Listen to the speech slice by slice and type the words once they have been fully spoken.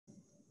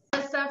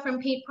Lisa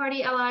from Paint Party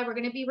LI. We're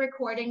going to be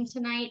recording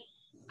tonight.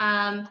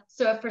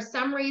 So if for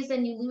some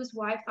reason you lose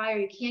Wi-Fi or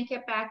you can't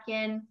get back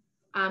in,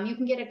 you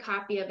can get a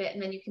copy of it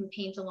and then you can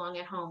paint along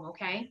at home,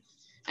 okay?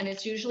 And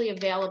it's usually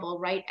available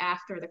right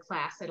after the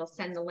class. It'll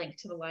send the link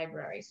to the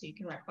library so you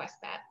can request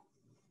that.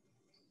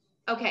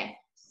 Okay,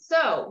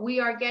 so we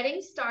are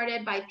getting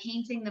started by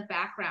painting the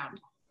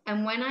background.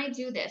 And when I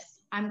do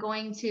this, I'm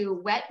going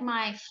to wet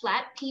my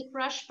flat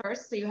paintbrush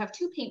first. So you have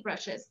two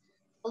paintbrushes,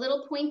 a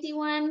little pointy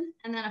one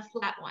and then a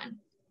flat one.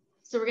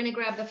 So we're going to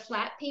grab the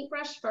flat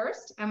paintbrush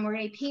first, and we're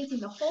going to be painting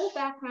the whole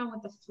background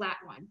with the flat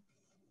one.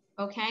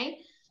 Okay,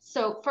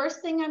 so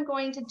first thing I'm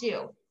going to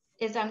do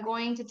is I'm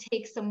going to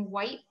take some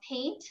white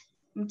paint.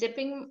 I'm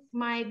dipping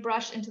my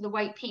brush into the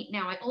white paint.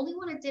 Now I only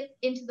want to dip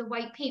into the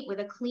white paint with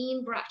a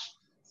clean brush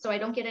so I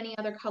don't get any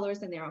other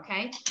colors in there,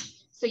 okay?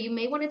 So you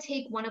may want to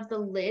take one of the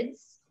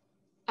lids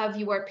of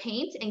your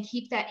paint and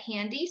keep that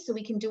handy so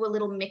we can do a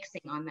little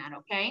mixing on that,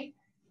 okay?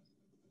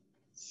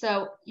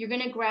 So you're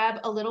going to grab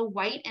a little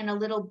white and a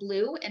little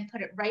blue and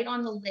put it right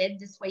on the lid.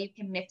 This way you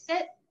can mix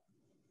it.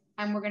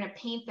 And we're going to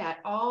paint that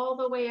all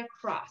the way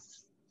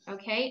across,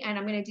 okay? And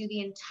I'm going to do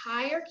the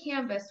entire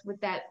canvas with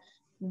that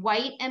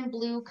white and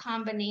blue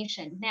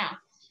combination. Now,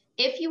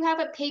 if you have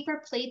a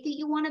paper plate that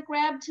you want to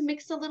grab to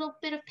mix a little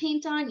bit of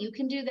paint on, you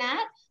can do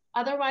that.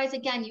 Otherwise,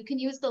 again, you can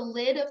use the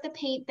lid of the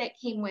paint that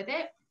came with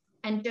it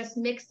and just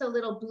mix the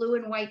little blue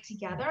and white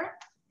together.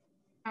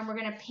 And we're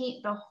going to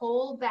paint the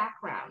whole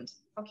background.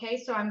 Okay,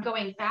 so I'm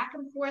going back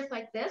and forth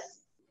like this.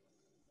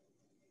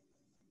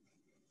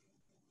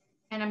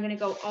 And I'm going to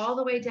go all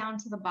the way down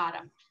to the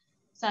bottom.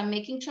 So I'm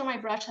making sure my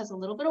brush has a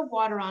little bit of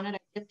water on it.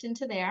 I dipped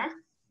into there.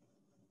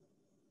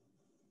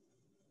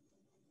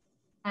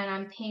 And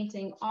I'm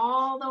painting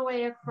all the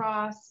way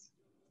across,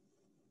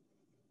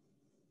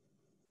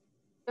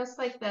 just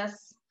like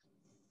this,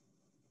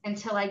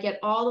 until I get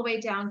all the way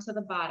down to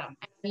the bottom.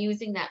 I'm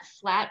using that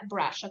flat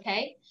brush,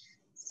 okay?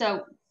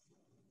 So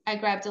I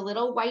grabbed a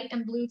little white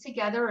and blue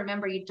together.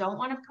 Remember, you don't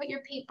want to put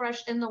your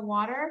paintbrush in the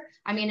water,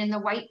 in the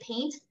white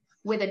paint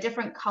with a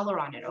different color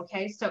on it,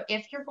 okay? So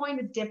if you're going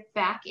to dip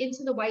back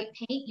into the white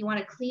paint, you want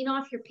to clean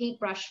off your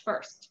paintbrush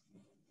first,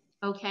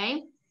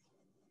 okay?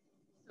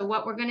 So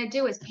what we're going to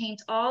do is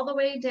paint all the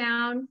way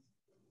down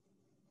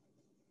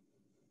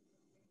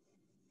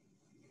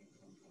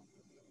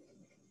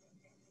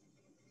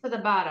to the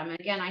bottom.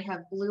 Again, I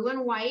have blue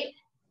and white.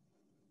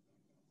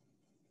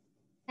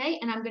 Okay,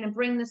 and I'm going to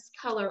bring this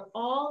color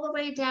all the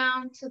way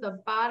down to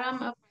the bottom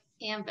of my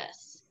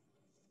canvas.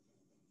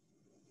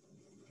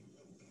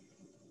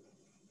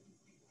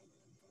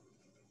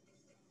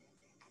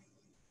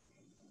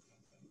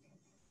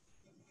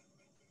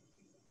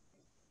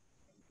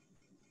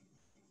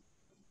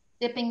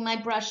 Dipping my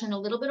brush in a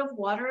little bit of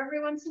water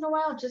every once in a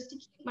while just to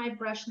keep my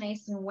brush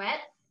nice and wet.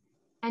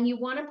 And you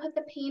want to put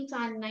the paint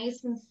on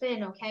nice and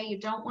thin, okay? You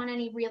don't want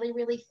any really,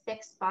 really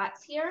thick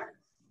spots here.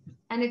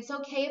 And it's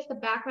okay if the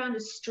background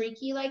is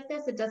streaky like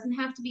this. It doesn't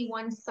have to be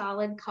one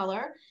solid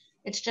color.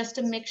 It's just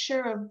a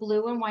mixture of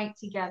blue and white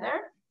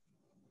together.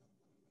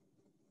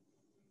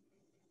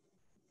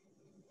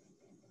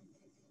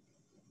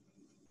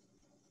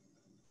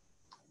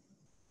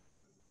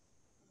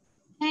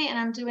 Okay, and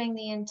I'm doing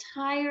the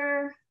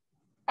entire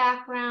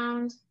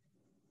background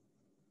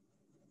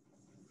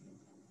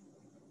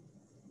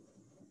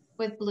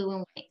with blue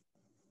and white.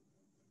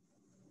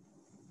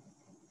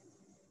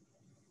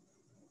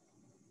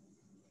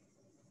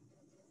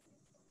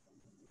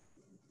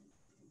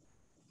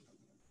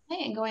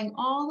 Okay, and going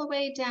all the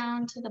way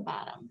down to the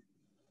bottom.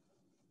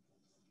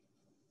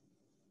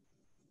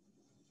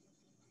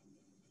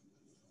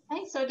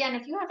 Okay, so again,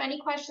 if you have any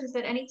questions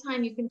at any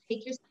time, you can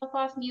take yourself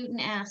off mute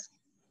and ask.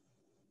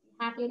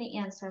 I'm happy to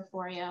answer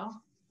for you.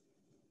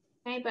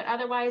 Okay, but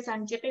otherwise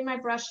I'm dipping my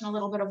brush in a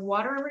little bit of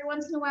water every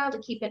once in a while to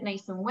keep it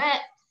nice and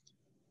wet.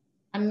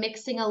 I'm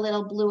mixing a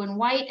little blue and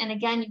white. And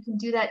again, you can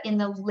do that in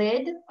the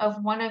lid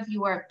of one of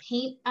your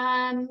paints.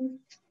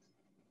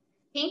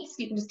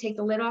 You can just take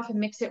the lid off and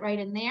mix it right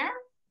in there.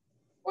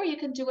 Or you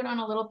can do it on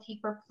a little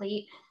paper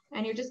plate.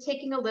 And you're just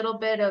taking a little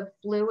bit of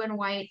blue and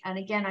white. And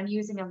again, I'm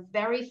using a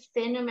very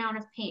thin amount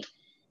of paint.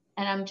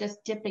 And I'm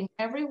just dipping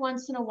every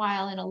once in a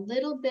while in a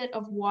little bit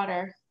of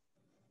water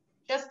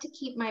just to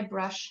keep my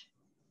brush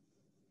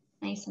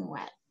nice and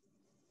wet.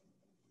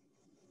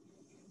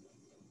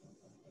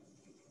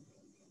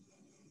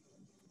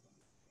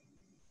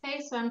 Okay,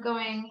 so I'm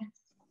going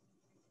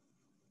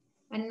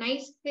a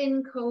nice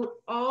thin coat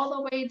all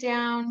the way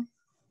down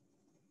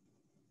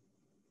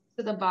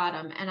to the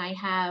bottom. And I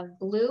have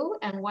blue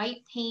and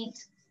white paint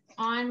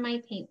on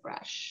my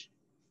paintbrush.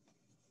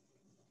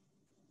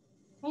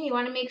 Okay, you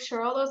want to make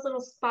sure all those little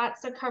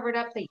spots are covered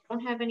up, that you don't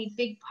have any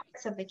big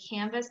parts of the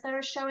canvas that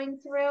are showing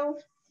through.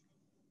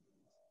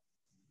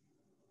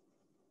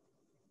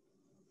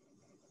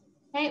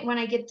 Okay, when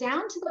I get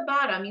down to the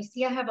bottom, you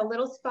see I have a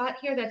little spot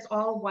here that's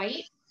all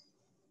white.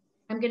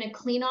 I'm going to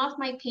clean off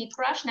my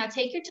paintbrush. Now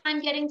take your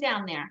time getting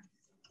down there,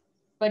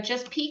 but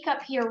just peek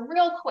up here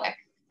real quick.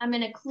 I'm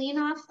going to clean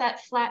off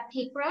that flat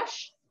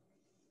paintbrush.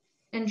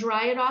 and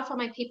dry it off on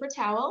my paper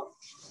towel.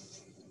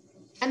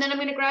 And then I'm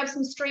gonna grab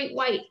some straight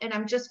white and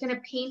I'm just gonna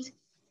paint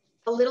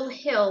a little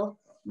hill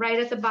right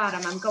at the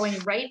bottom. I'm going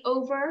right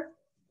over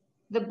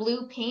the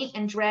blue paint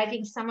and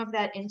dragging some of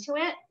that into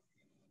it,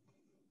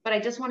 but I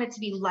just want it to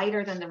be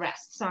lighter than the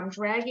rest. So I'm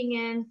dragging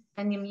in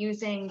and I'm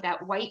using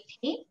that white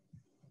paint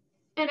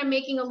and I'm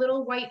making a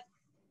little white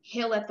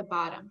hill at the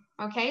bottom.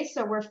 Okay,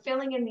 so we're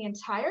filling in the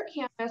entire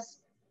canvas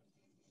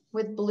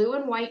with blue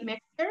and white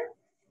mixture.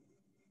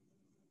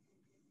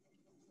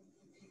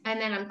 And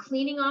then I'm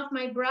cleaning off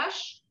my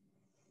brush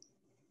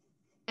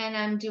and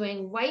I'm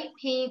doing white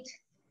paint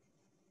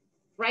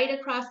right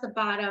across the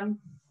bottom,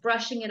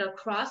 brushing it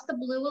across the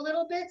blue a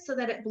little bit so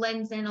that it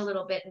blends in a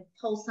little bit and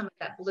pulls some of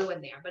that blue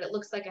in there. But it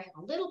looks like I have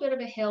a little bit of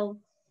a hill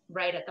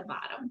right at the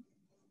bottom.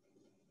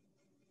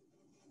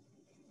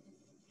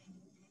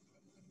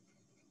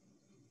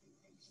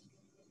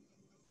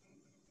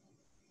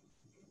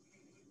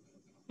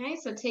 Okay,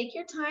 so take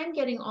your time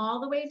getting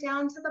all the way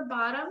down to the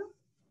bottom.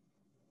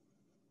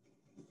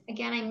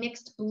 Again, I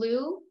mixed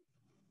blue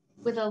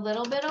with a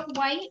little bit of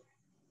white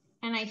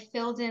and I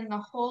filled in the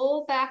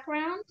whole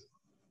background.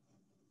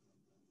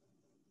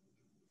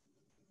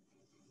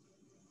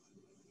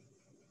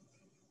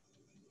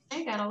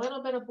 I got a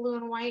little bit of blue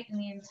and white in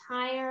the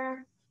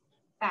entire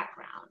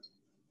background.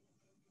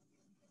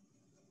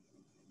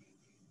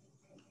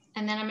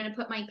 And then I'm going to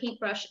put my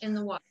paintbrush in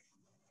the water.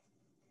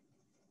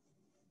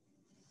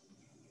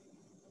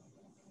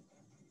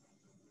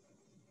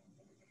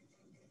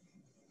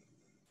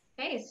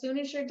 Okay, as soon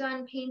as you're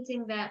done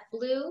painting that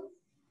blue,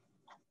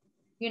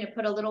 you're going to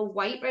put a little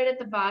white right at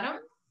the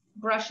bottom,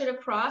 brush it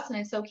across, and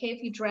it's okay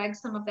if you drag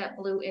some of that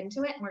blue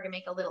into it. And we're going to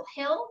make a little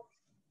hill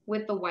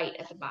with the white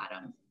at the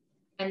bottom.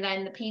 And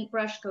then the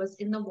paintbrush goes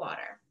in the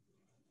water.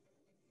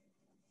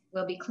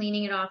 We'll be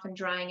cleaning it off and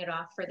drying it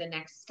off for the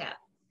next step.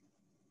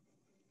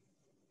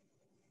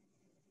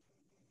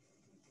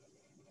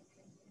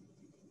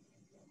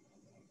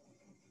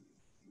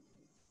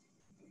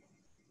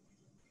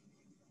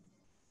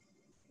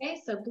 Okay,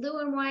 so blue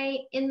and white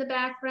in the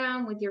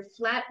background with your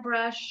flat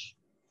brush,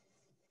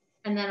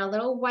 and then a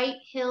little white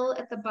hill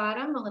at the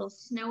bottom, a little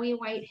snowy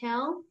white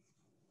hill.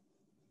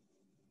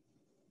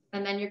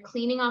 And then you're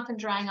cleaning off and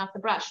drying off the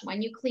brush.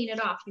 When you clean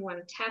it off, you want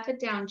to tap it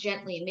down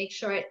gently and make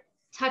sure it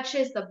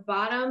touches the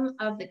bottom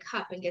of the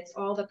cup and gets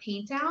all the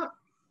paint out.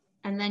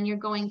 And then you're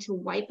going to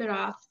wipe it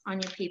off on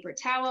your paper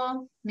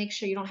towel. Make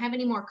sure you don't have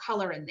any more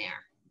color in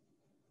there.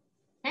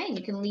 Okay, and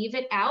you can leave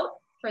it out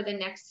for the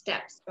next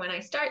steps. When I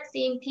start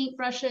seeing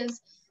paintbrushes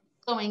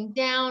going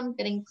down,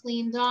 getting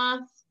cleaned off,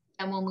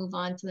 and we'll move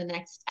on to the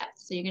next step.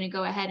 So you're going to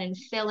go ahead and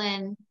fill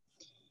in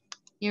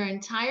your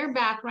entire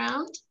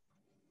background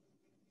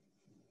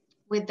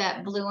with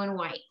that blue and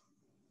white.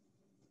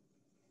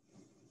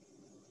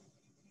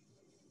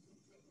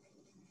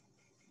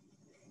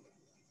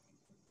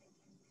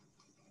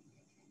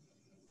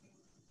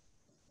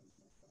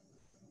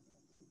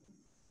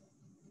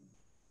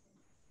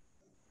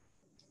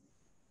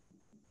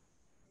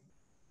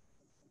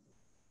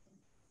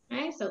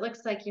 Okay, so it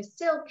looks like you're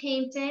still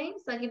painting.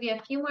 So I'll give you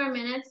a few more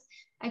minutes.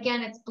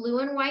 Again, it's blue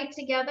and white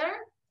together.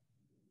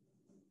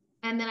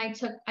 And then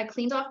I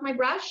cleaned off my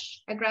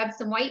brush. I grabbed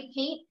some white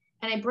paint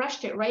and I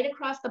brushed it right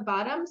across the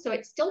bottom. So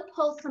it still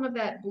pulls some of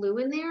that blue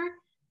in there,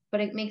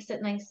 but it makes it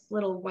a nice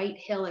little white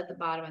hill at the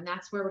bottom. And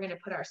that's where we're going to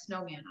put our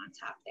snowman on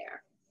top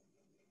there.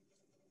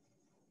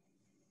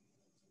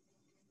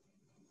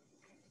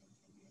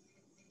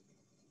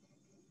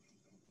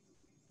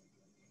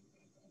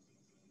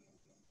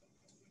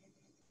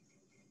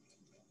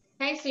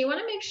 Okay, so you want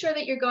to make sure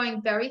that you're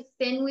going very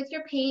thin with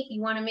your paint.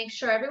 You want to make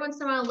sure every once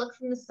in a while, look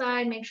from the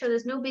side, make sure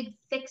there's no big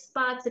thick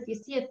spots. If you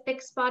see a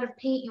thick spot of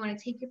paint, you want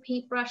to take your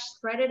paintbrush,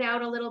 spread it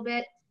out a little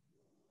bit.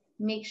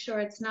 Make sure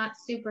it's not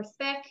super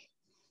thick.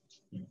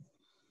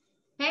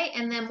 Okay,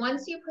 and then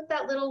once you put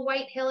that little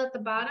white hill at the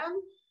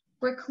bottom,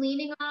 we're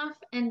cleaning off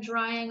and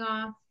drying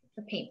off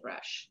the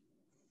paintbrush.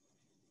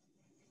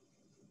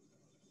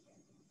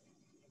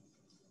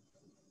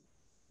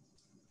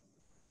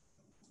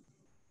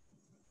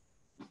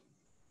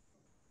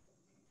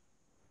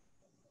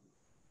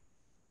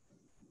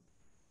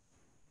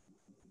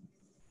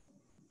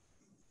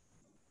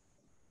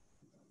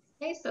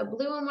 Okay, so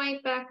blue and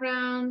white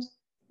background,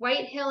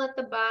 white hill at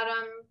the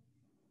bottom,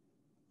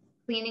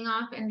 cleaning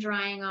off and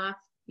drying off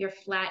your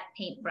flat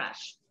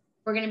paintbrush.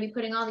 We're going to be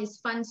putting all these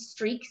fun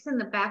streaks in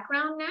the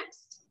background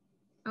next.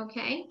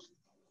 Okay.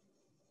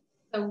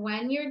 So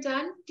when you're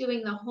done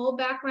doing the whole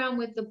background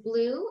with the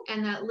blue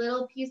and that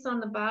little piece on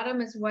the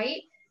bottom is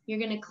white, you're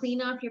going to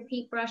clean off your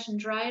paintbrush and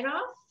dry it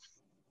off.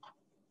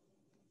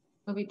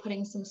 We'll be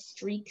putting some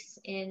streaks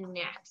in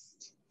next.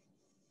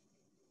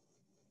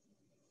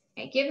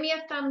 Okay, give me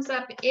a thumbs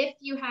up if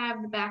you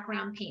have the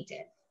background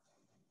painted.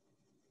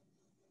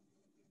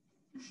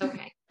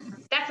 Okay,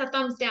 that's a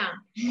thumbs down.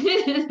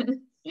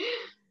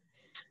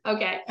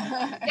 Okay,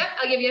 yep,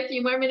 I'll give you a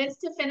few more minutes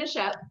to finish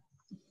up.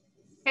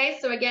 Okay,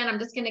 so again, I'm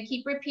just gonna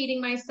keep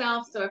repeating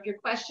myself. So if you're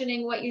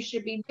questioning what you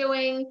should be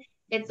doing,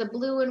 It's a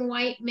blue and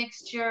white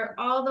mixture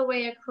all the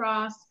way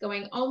across,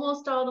 going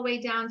almost all the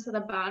way down to the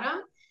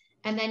bottom.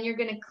 And then you're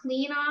gonna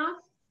clean off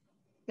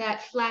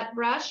that flat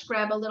brush,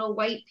 grab a little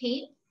white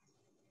paint,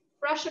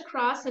 brush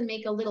across and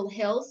make a little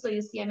hill. So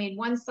you see I made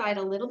one side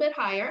a little bit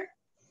higher.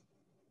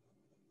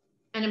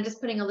 And I'm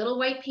just putting a little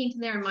white paint in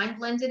there, and mine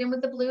blended in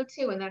with the blue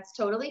too, and that's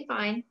totally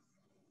fine.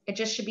 It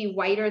just should be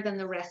whiter than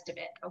the rest of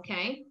it,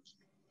 okay?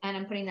 And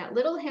I'm putting that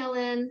little hill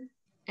in,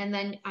 and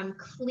then I'm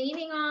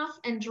cleaning off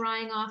and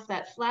drying off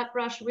that flat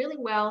brush really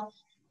well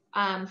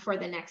for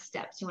the next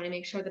steps. You wanna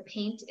make sure the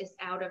paint is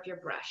out of your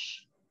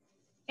brush.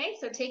 Okay,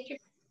 so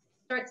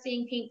start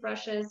seeing paint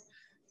brushes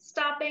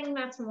stopping,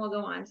 that's when we'll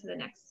go on to the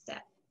next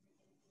step.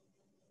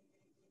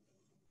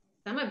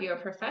 Some of you are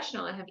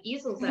professional and have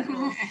easels at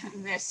home.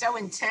 They're so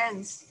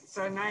intense,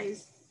 so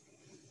nice.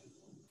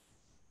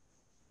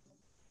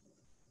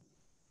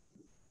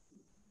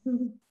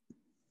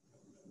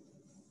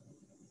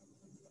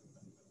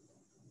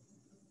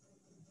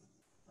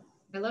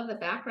 I love the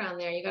background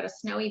there. You got a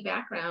snowy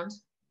background.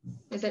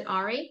 Is it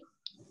Ari?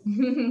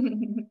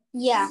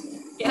 Yeah.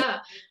 Yeah,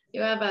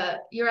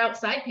 you're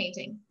outside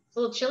painting. It's a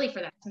little chilly for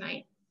that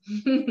tonight.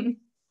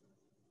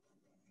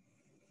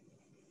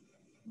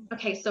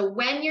 Okay, so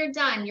when you're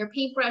done, your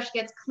paintbrush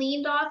gets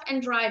cleaned off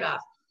and dried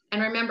off.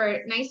 And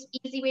remember, nice,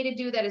 easy way to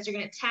do that is you're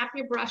gonna tap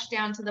your brush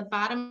down to the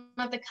bottom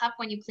of the cup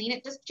when you clean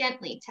it, just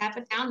gently tap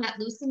it down. That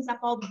loosens up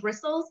all the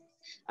bristles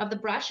of the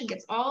brush and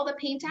gets all the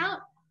paint out.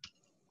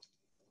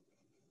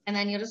 And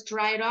then you'll just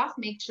dry it off,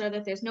 make sure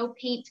that there's no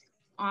paint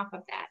off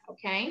of that,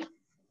 okay?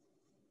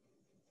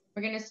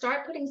 We're gonna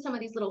start putting some of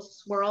these little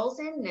swirls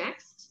in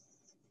next.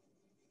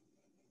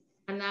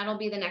 And that'll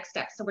be the next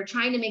step. So we're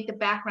trying to make the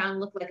background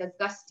look like a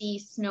gusty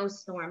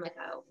snowstorm, like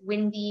a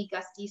windy,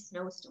 gusty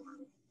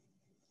snowstorm.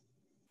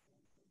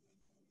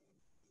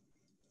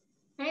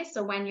 Okay,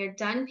 so when you're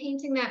done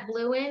painting that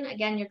blue in,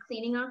 again, you're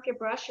cleaning off your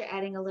brush, you're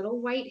adding a little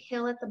white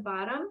hill at the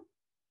bottom.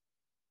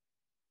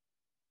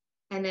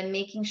 And then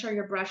making sure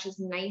your brush is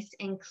nice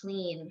and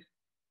clean.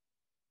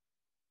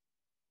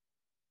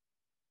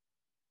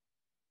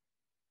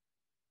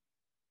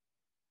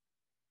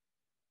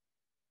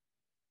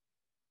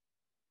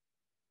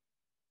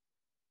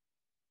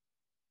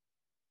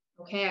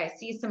 Okay, I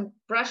see some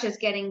brushes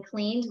getting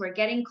cleaned. We're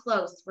getting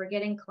close, we're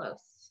getting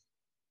close.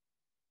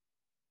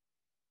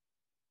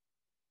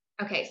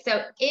 Okay,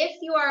 so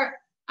if you are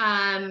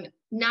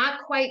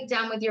not quite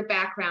done with your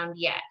background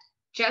yet,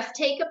 just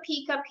take a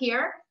peek up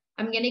here.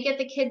 I'm gonna get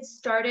the kids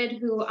started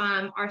who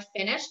are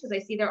finished, because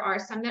I see there are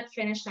some that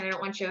finished and I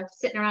don't want you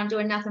sitting around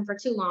doing nothing for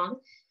too long.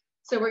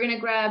 So we're gonna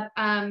grab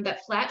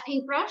that flat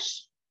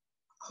paintbrush,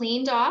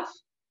 cleaned off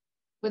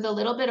with a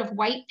little bit of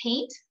white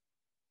paint.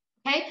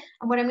 Okay,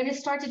 and what I'm gonna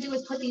start to do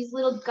is put these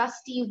little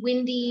gusty,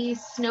 windy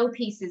snow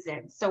pieces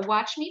in. So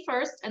watch me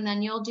first and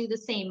then you'll do the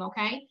same,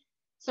 okay?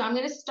 So I'm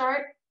gonna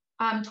start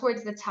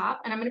towards the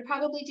top and I'm gonna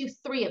probably do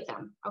 3 of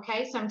them,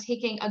 okay? So I'm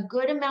taking a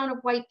good amount of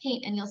white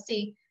paint and you'll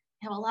see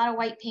I have a lot of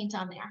white paint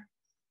on there.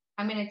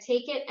 I'm gonna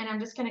take it and I'm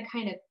just gonna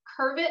kind of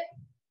curve it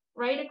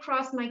right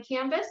across my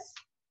canvas.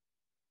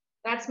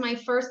 That's my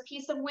first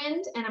piece of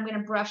wind, and I'm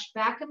gonna brush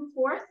back and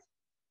forth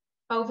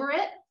over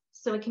it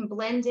so it can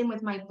blend in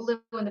with my blue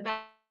in the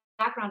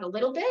background a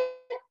little bit,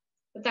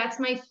 but that's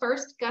my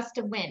first gust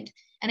of wind.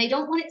 And I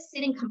don't want it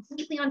sitting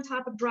completely on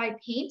top of dry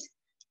paint.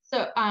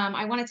 So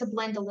I want it to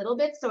blend a little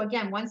bit. So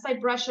again, once I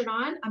brush it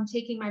on, I'm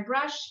taking my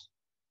brush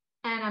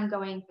and I'm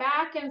going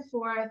back and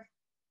forth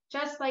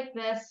just like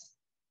this,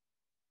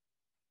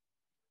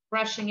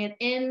 brushing it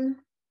in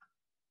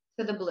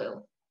to the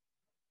blue.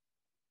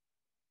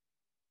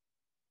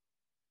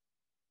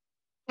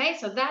 Okay,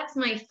 so that's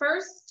my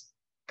first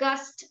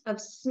gust of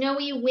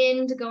snowy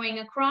wind going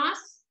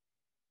across.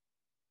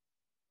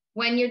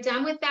 When you're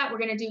done with that, we're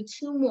gonna do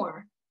 2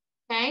 more,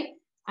 okay?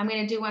 I'm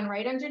gonna do one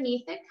right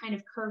underneath it, kind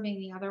of curving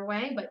the other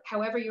way, but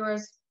however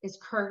yours is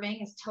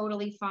curving is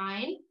totally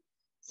fine.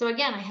 So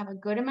again, I have a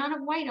good amount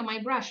of white on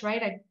my brush,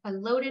 right? I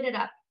loaded it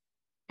up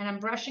and I'm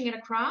brushing it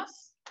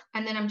across,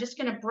 and then I'm just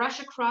gonna brush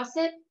across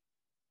it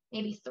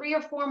maybe 3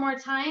 or 4 more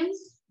times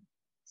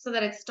so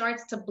that it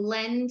starts to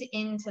blend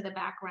into the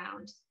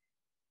background.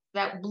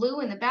 That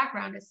blue in the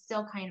background is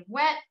still kind of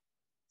wet,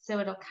 so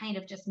it'll kind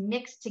of just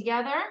mix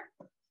together.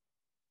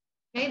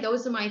 Okay,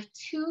 those are my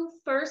 2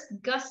 first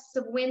gusts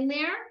of wind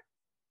there.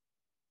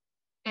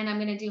 And I'm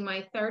gonna do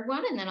my 3rd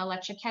one and then I'll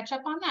let you catch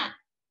up on that.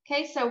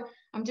 Okay, so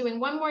I'm doing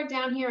 1 more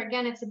down here.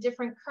 Again, it's a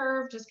different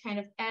curve, just kind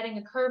of adding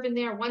a curve in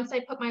there. Once I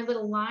put my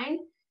little line,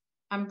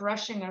 I'm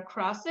brushing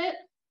across it.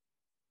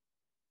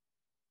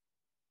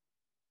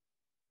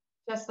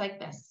 Just like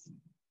this.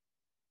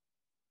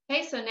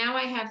 Okay, so now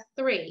I have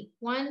 3.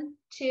 1,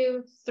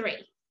 2,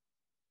 3.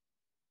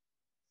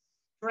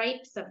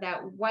 Stripes of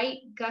that white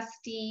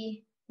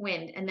gusty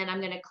wind, and then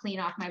I'm going to clean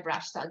off my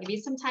brush. So I'll give you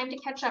some time to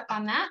catch up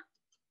on that.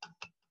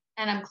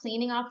 And I'm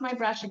cleaning off my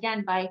brush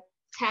again by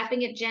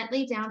tapping it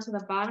gently down to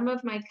the bottom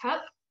of my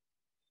cup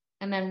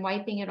and then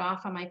wiping it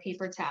off on my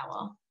paper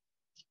towel.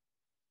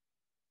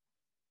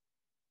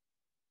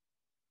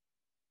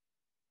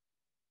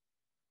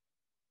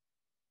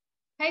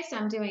 Okay, so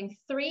I'm doing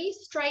 3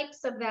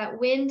 stripes of that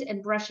wind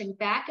and brushing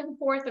back and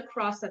forth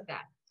across them.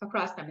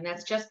 And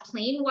that's just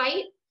plain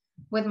white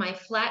with my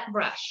flat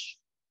brush.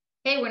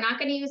 Okay, we're not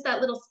going to use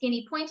that little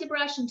skinny pointy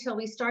brush until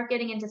we start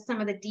getting into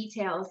some of the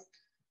details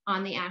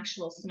on the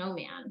actual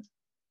snowman.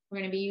 We're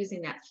going to be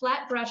using that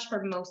flat brush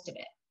for most of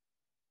it.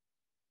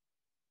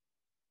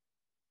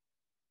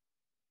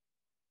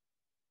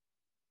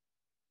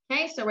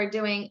 Okay, so we're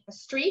doing a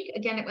streak.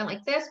 Again, it went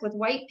like this with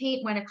white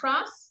paint, went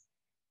across,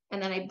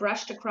 and then I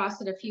brushed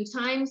across it a few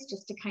times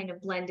just to kind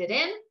of blend it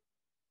in.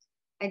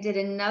 I did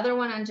another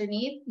one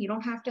underneath. You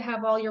don't have to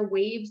have all your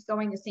waves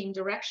going the same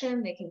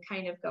direction. They can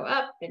kind of go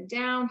up and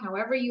down,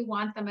 however you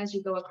want them as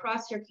you go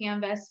across your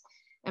canvas,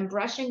 and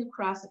brushing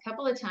across a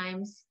couple of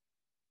times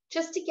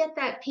just to get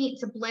that paint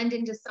to blend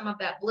into some of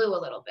that blue a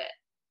little bit.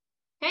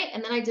 Okay,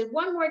 and then I did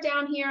one more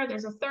down here.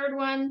 There's a third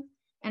one,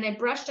 and I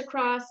brushed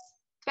across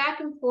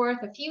back and forth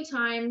a few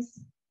times.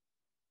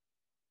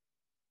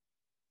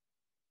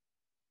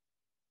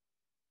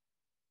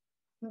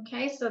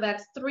 Okay, so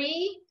that's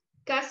 3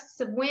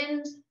 gusts of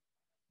wind,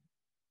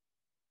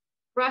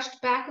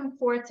 brushed back and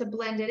forth to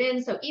blend it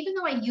in. So even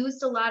though I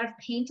used a lot of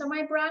paint on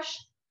my brush,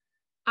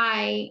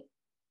 I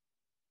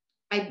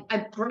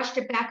brushed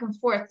it back and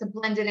forth to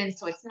blend it in.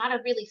 So it's not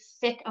a really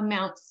thick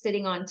amount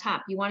sitting on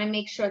top. You want to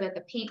make sure that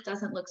the paint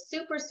doesn't look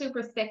super,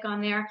 super thick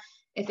on there.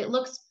 If it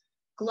looks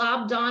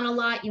globbed on a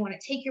lot, you want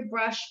to take your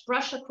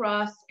brush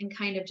across and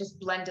kind of just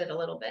blend it a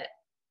little bit.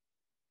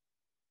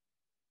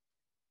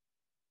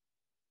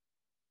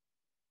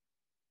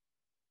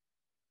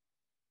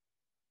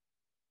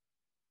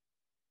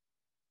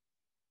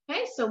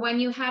 Okay, so when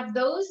you have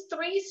those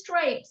 3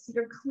 stripes,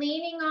 you're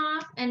cleaning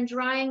off and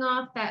drying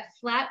off that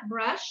flat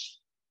brush.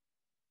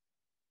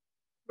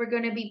 We're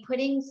going to be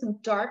putting some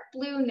dark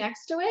blue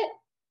next to it.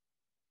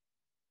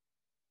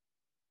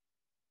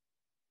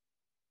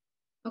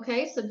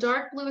 Okay, so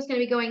dark blue is going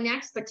to be going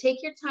next, but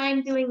take your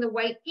time doing the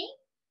white paint,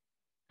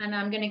 and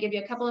I'm going to give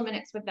you a couple of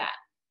minutes with that.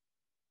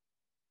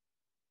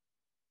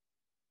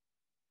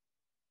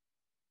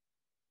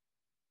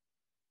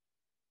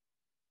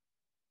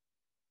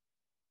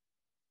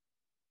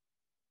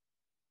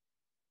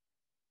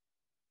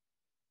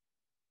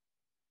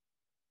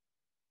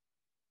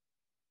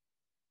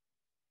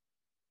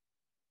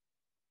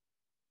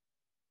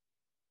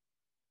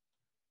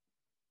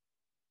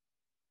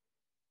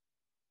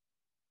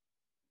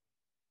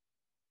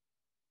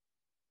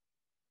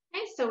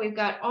 Okay, so we've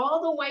got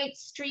all the white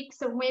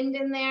streaks of wind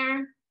in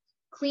there,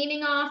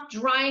 cleaning off,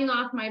 drying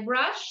off my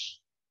brush.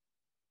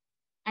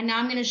 And now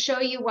I'm going to show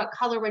you what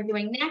color we're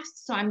doing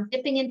next. So I'm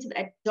dipping into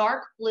that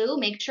dark blue.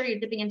 Make sure you're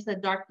dipping into the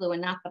dark blue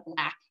and not the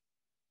black.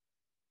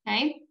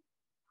 Okay,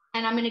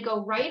 and I'm going to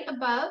go right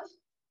above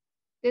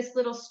this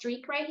little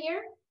streak right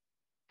here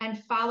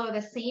and follow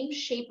the same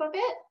shape of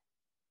it,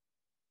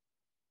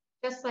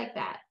 just like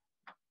that.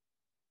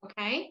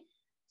 Okay,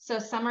 so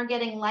some are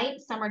getting light,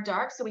 some are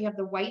dark. So we have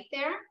the white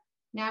there.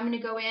 Now I'm going to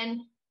go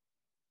in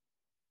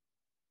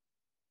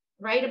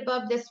right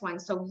above this one.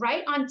 So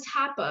right on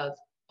top of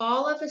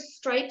all of the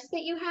stripes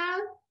that you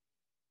have,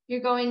 you're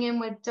going in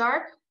with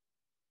dark,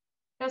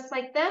 just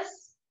like this,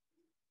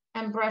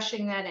 and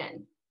brushing that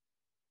in.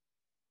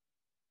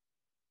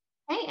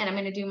 Okay, and I'm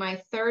going to do my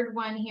third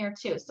one here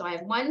too. So I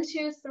have 1,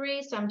 2,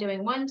 3. So I'm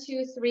doing 1,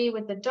 2, 3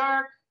 with the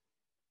dark,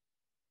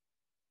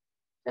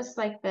 just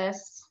like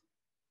this.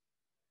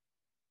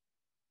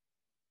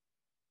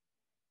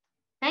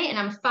 Okay, and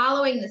I'm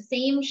following the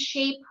same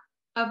shape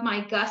of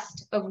my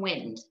gust of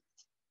wind.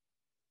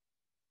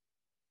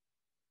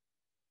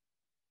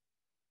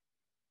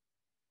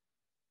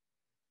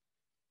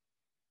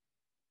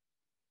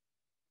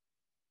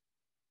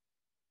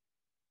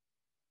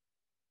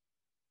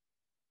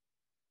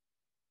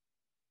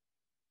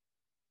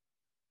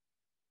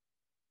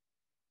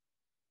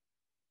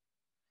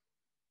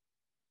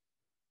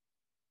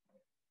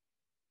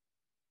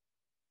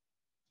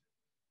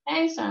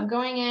 Okay, so I'm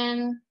going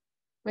in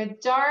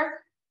with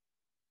dark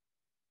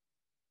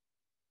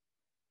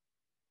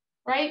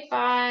right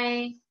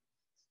by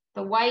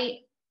the white.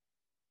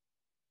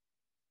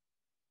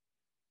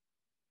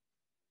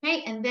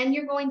 Okay, and then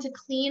you're going to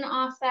clean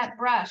off that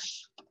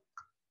brush.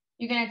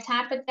 You're going to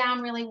tap it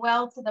down really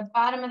well to the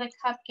bottom of the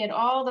cup, get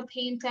all the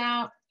paint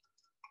out.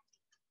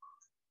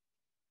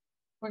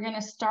 We're going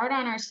to start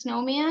on our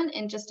snowman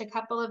in just a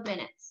couple of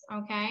minutes,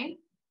 okay?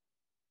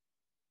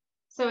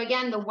 So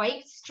again, the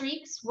white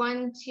streaks,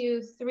 1,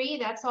 2, 3,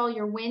 that's all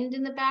your wind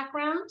in the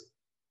background.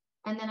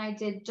 And then I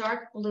did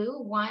dark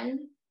blue, 1,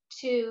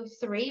 2,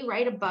 3,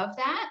 right above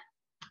that.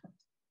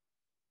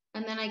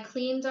 And then I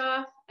cleaned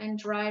off and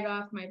dried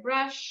off my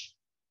brush.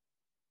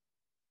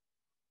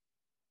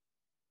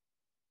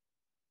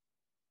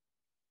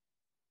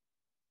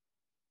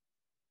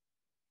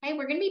 Okay,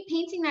 we're going to be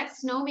painting that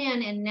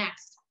snowman in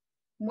next.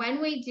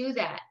 When we do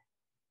that,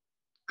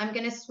 I'm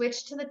going to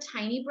switch to the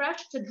tiny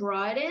brush to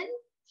draw it in,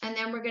 and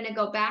then we're going to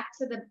go back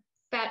to the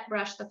fat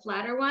brush, the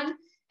flatter one,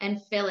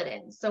 and fill it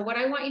in. So what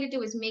I want you to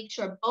do is make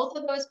sure both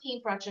of those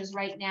paintbrushes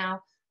right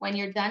now, when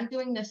you're done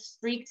doing the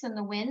streaks in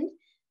the wind,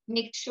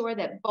 Make sure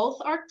that both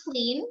are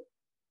clean.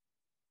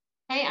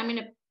 Okay, I'm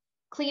gonna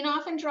clean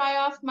off and dry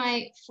off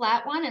my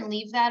flat one and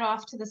leave that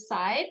off to the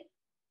side.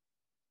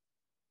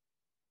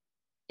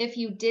 If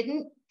you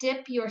didn't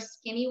dip your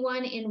skinny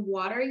one in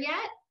water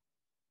yet,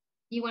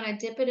 you want to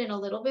dip it in a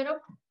little bit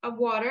of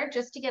water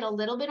just to get a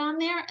little bit on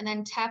there, and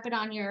then tap it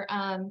on your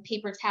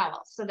paper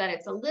towel so that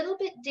it's a little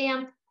bit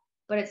damp,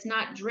 but it's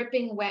not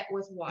dripping wet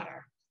with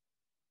water.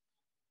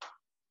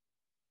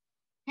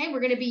 Okay, we're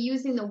going to be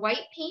using the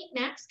white paint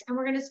next, and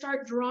we're going to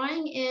start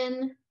drawing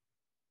in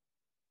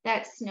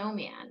that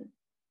snowman.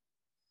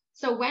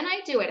 So when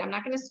I do it, I'm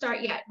not going to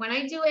start yet. When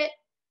I do it,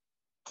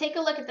 take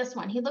a look at this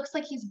one. He looks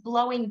like he's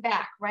blowing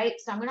back, right?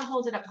 So I'm going to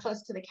hold it up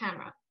close to the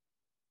camera.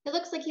 It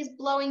looks like he's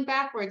blowing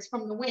backwards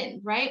from the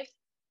wind, right?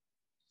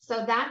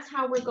 So that's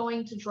how we're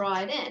going to draw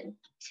it in,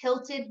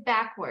 tilted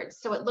backwards.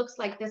 So it looks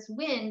like this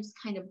wind's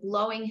kind of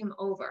blowing him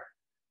over.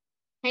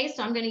 Okay,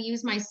 so I'm going to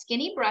use my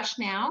skinny brush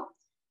now.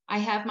 I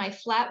have my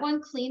flat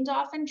one cleaned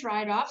off and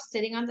dried off,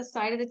 sitting on the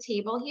side of the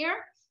table here.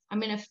 I'm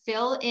going to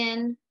fill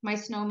in my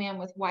snowman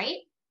with white.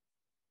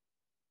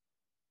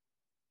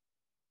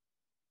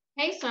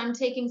 Okay, so I'm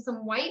taking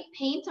some white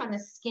paint on the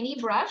skinny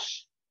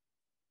brush.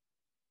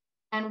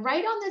 And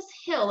right on this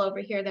hill over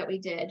here that we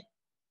did,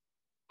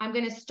 I'm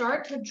going to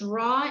start to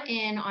draw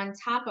in on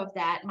top of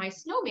that my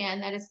snowman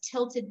that is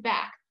tilted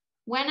back.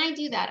 When I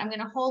do that, I'm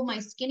going to hold my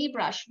skinny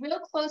brush real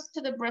close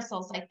to the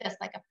bristles like this,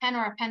 like a pen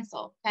or a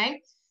pencil,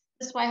 okay?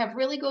 This way I have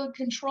really good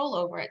control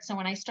over it. So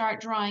when I start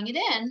drawing it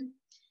in,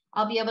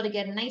 I'll be able to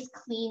get a nice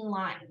clean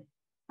line.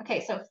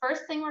 Okay, so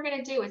first thing we're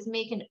going to do is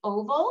make an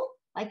oval,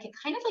 like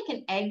kind of like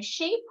an egg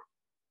shape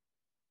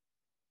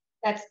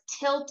that's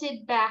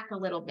tilted back a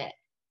little bit.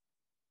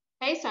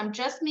 Okay, so I'm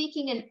just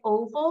making an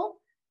oval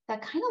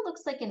that kind of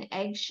looks like an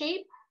egg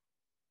shape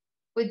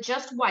with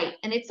just white.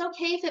 And it's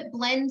okay if it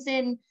blends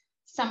in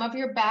some of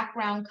your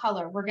background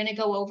color. We're going to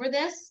go over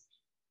this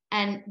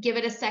and give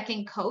it a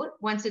second coat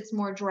once it's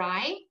more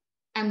dry,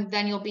 and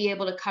then you'll be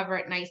able to cover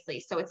it nicely.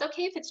 So it's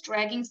okay if it's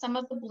dragging some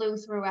of the blue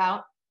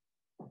throughout.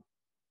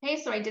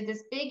 Okay, so I did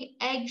this big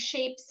egg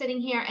shape sitting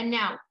here, and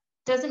now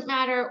doesn't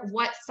matter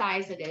what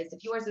size it is.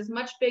 If yours is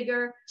much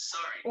bigger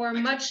or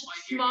much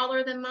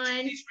smaller than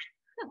mine.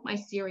 My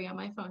Siri on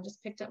my phone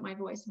just picked up my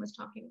voice and was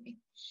talking to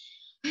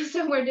me.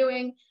 So we're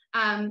doing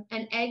an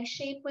egg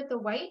shape with the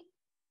white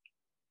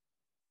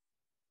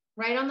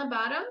right on the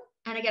bottom.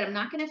 And again, I'm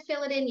not going to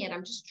fill it in yet.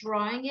 I'm just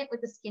drawing it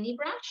with the skinny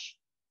brush.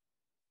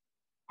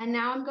 And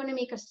now I'm going to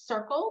make a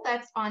circle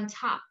that's on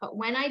top. But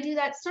when I do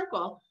that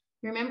circle,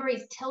 remember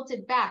he's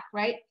tilted back,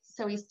 right?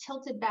 So he's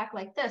tilted back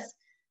like this.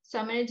 So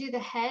I'm going to do the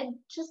head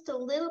just a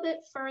little bit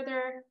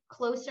further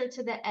closer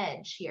to the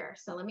edge here.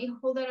 So let me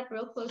hold it up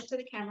real close to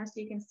the camera so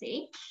you can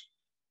see.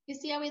 You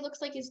see how he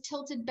looks like he's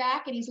tilted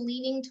back and he's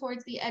leaning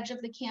towards the edge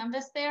of the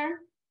canvas there?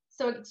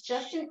 So it's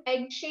just an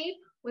egg shape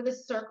with a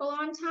circle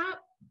on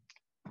top.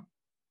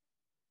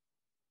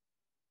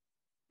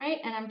 Right,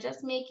 and I'm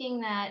just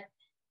making that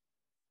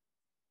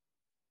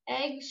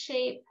egg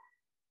shape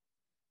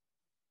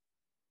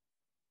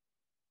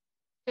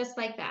just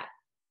like that.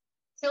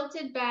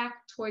 Tilted back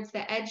towards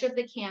the edge of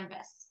the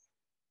canvas.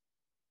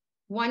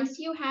 Once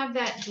you have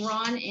that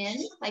drawn in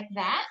like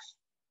that,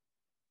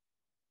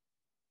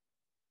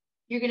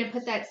 you're going to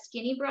put that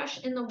skinny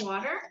brush in the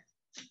water.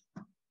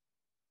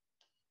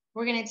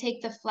 We're going to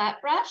take the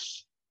flat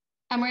brush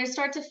and we're going to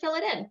start to fill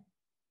it in.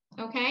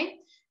 Okay,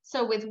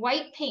 so with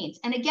white paint,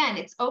 and again,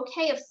 it's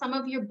okay if some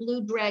of your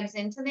blue drags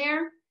into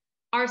there.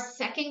 Our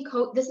second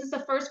coat, this is the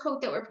first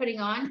coat that we're putting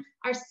on.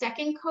 Our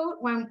second coat,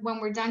 when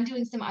we're done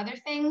doing some other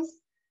things,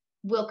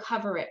 will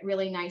cover it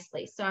really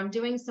nicely. So I'm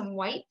doing some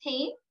white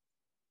paint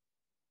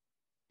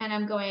and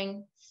I'm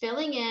going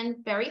filling in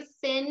very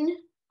thin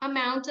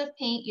amount of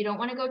paint. You don't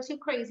want to go too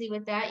crazy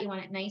with that. You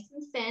want it nice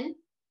and thin.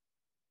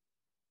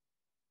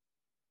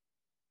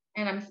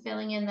 And I'm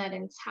filling in that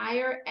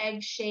entire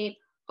egg shape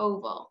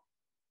oval.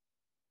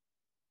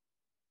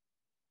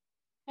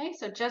 Okay,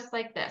 so just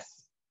like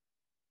this.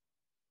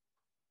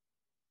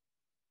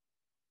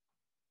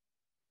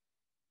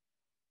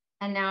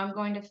 And now I'm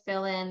going to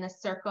fill in the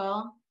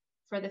circle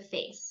for the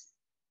face.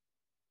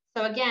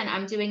 So again,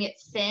 I'm doing it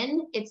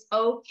thin. It's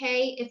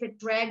okay if it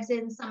drags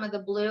in some of the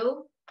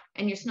blue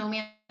and your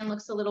snowman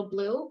looks a little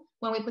blue.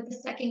 When we put the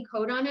second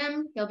coat on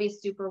him, he'll be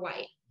super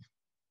white.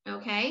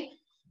 Okay,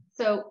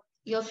 so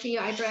you'll see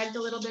I dragged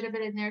a little bit of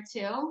it in there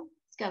too.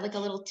 It's got like a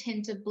little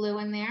tint of blue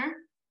in there.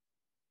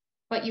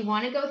 But you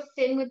want to go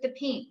thin with the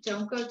paint.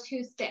 Don't go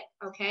too thick,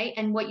 okay?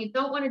 And what you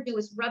don't want to do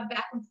is rub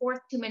back and forth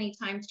too many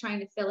times trying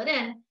to fill it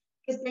in,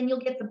 because then you'll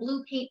get the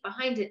blue paint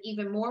behind it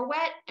even more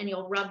wet and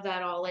you'll rub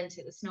that all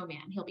into the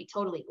snowman. He'll be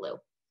totally blue.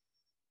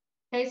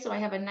 Okay, so I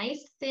have a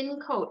nice thin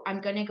coat.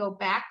 I'm going to go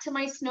back to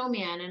my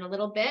snowman in a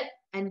little bit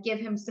and give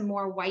him some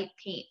more white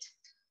paint.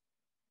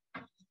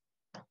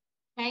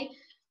 Okay,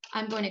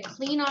 I'm going to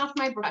clean off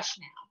my brush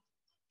now.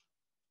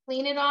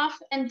 Clean it off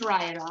and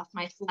dry it off,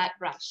 my flat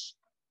brush.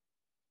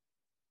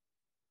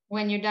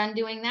 When you're done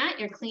doing that,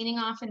 you're cleaning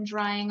off and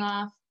drying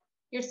off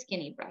your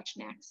skinny brush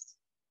next.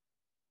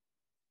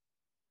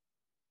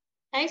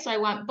 Okay, so I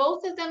want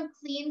both of them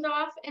cleaned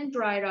off and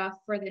dried off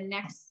for the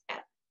next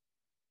step.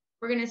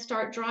 We're gonna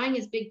start drawing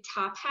his big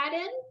top hat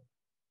in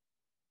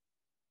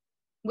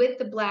with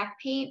the black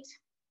paint.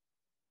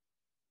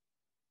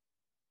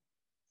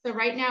 So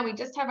right now we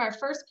just have our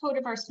first coat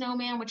of our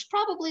snowman, which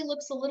probably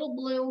looks a little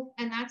blue,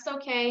 and that's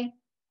okay.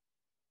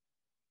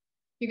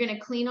 You're gonna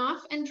clean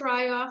off and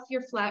dry off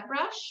your flat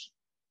brush,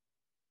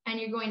 and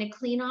you're going to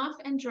clean off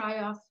and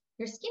dry off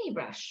your skinny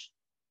brush.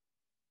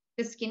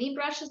 The skinny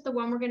brush is the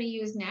one we're gonna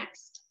use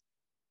next.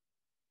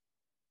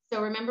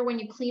 So remember, when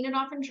you clean it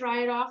off and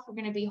dry it off, we're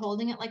gonna be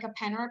holding it like a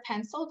pen or a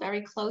pencil,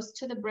 very close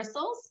to the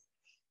bristles.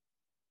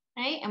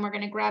 Okay, and we're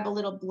gonna grab a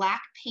little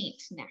black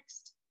paint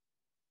next.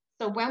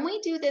 So when we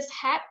do this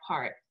hat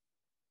part,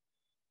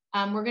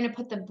 we're gonna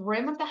put the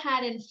brim of the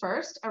hat in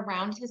first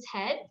around his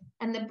head.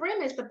 And the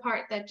brim is the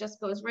part that just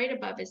goes right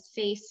above his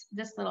face,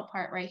 this little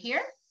part right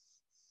here.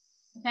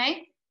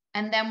 Okay,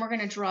 and then we're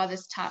gonna draw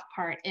this top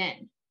part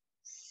in.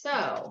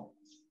 So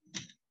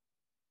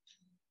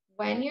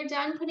when you're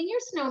done putting your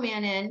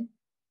snowman in,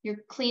 you're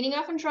cleaning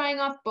off and drying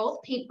off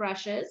both paint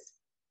brushes.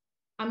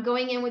 I'm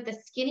going in with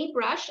a skinny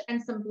brush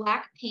and some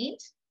black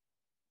paint.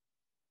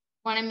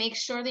 Want to make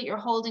sure that you're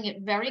holding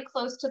it very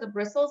close to the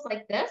bristles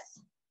like this.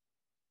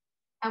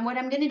 And what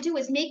I'm going to do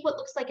is make what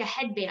looks like a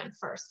headband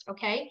first,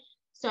 okay?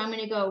 So I'm going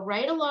to go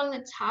right along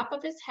the top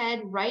of his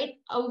head, right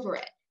over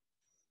it.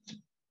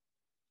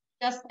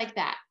 Just like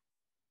that.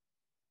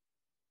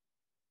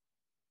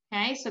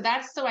 Okay, so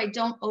that's so I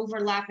don't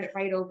overlap it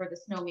right over the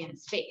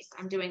snowman's face.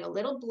 I'm doing a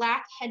little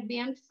black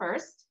headband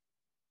first.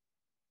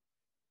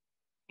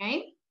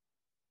 Okay,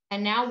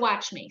 and now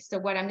watch me. So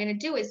what I'm going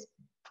to do is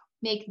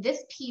make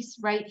this piece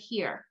right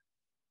here.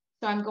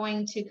 So I'm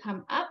going to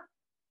come up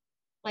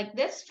like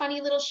this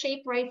funny little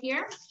shape right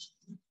here.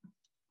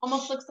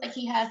 Almost looks like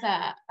he has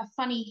a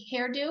funny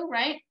hairdo,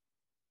 right?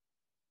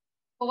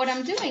 But what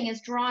I'm doing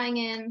is drawing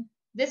in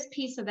this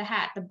piece of the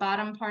hat, the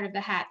bottom part of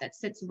the hat that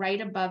sits right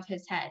above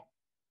his head.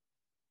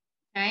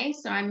 Okay,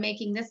 so I'm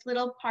making this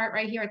little part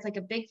right here. It's like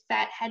a big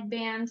fat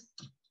headband.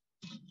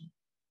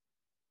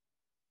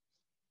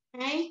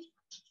 Okay.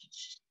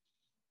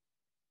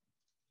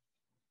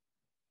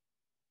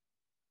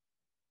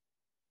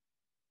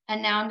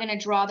 And now I'm going to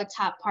draw the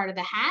top part of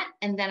the hat,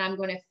 and then I'm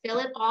going to fill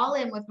it all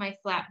in with my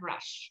flat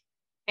brush.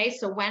 Okay,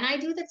 so when I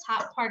do the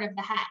top part of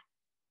the hat,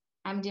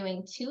 I'm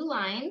doing 2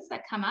 lines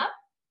that come up,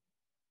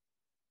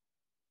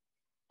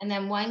 and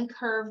then 1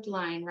 curved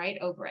line right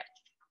over it.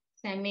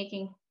 So I'm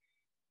making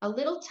a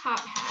little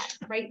top hat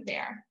right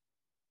there.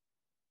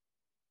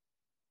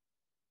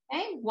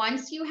 Okay,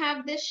 once you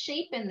have this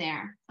shape in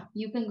there,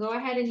 you can go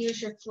ahead and use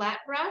your flat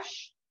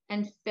brush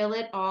and fill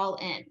it all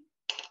in.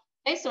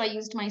 Okay, so I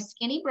used my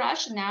skinny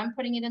brush, and now I'm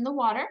putting it in the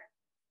water.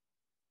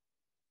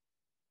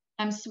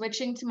 I'm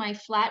switching to my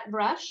flat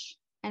brush,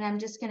 and I'm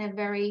just going to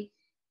very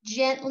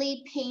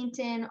gently paint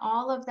in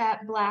all of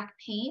that black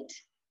paint.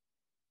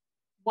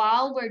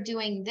 While we're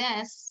doing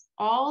this,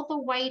 all the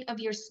white of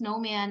your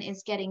snowman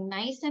is getting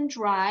nice and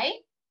dry,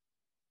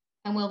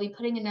 and we'll be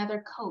putting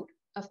another coat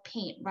of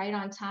paint right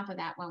on top of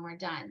that when we're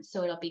done,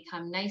 so it'll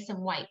become nice and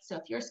white. So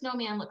if your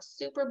snowman looks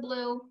super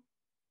blue,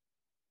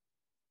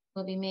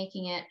 we'll be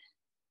making it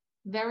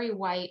very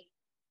white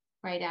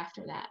right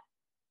after that.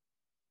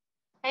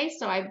 Okay,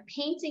 so I'm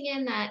painting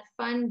in that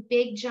fun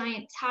big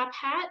giant top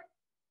hat.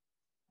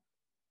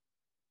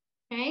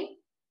 Okay,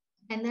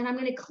 and then I'm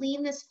going to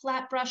clean this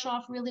flat brush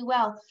off really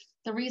well.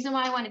 The reason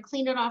why I want to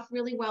clean it off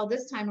really well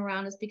this time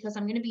around is because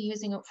I'm going to be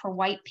using it for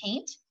white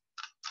paint.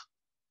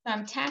 So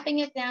I'm tapping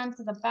it down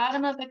to the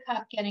bottom of the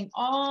cup, getting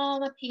all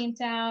the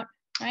paint out,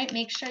 right?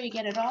 Make sure you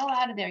get it all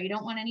out of there. You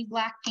don't want any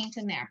black paint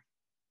in there.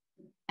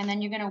 And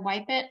then you're going to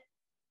wipe it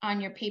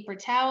on your paper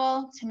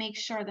towel to make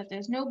sure that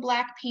there's no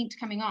black paint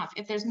coming off.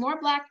 If there's more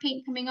black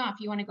paint coming off,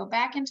 you want to go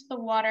back into the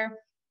water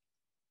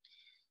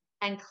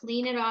and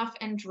clean it off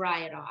and dry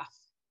it off.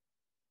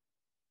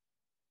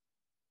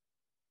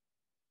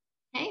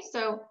 Okay,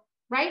 so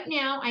right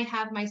now I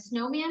have my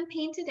snowman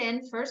painted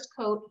in, first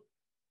coat,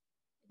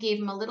 gave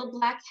him a little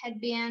black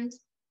headband,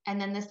 and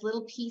then this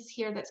little piece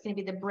here that's going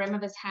to be the brim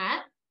of his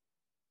hat.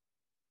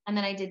 And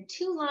then I did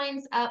 2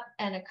 lines up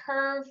and a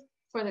curve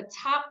for the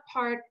top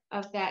part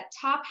of that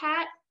top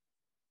hat.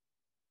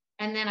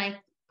 And then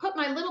I put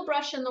my little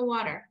brush in the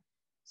water,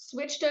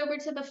 switched over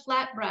to the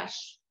flat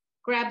brush,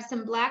 grabbed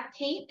some black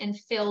paint and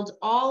filled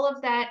all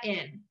of that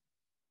in.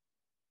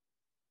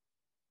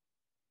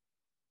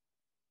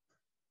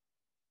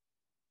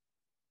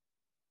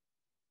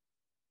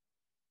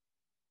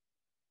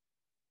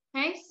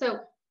 Okay,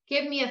 so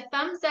give me a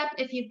thumbs up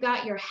if you've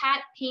got your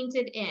hat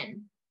painted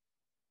in.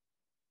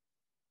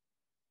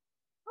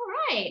 All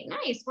right,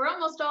 nice. We're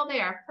almost all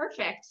there.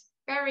 Perfect.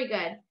 Very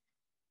good.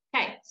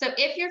 Okay, so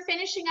if you're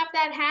finishing up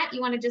that hat,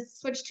 you want to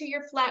just switch to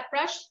your flat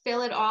brush,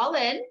 fill it all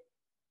in.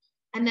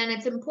 And then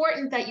it's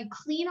important that you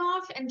clean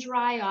off and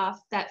dry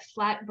off that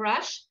flat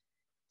brush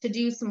to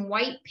do some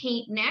white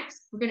paint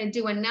next. We're going to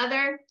do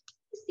another.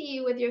 See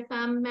you with your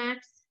thumb,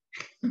 Max.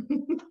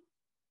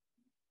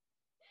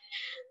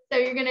 So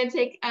you're gonna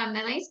take a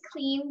nice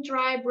clean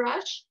dry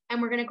brush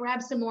and we're gonna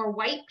grab some more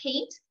white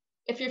paint.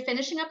 If you're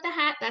finishing up the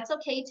hat, that's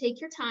okay,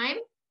 take your time.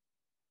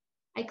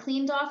 I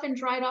cleaned off and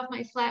dried off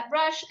my flat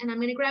brush and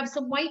I'm gonna grab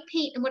some white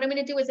paint and what I'm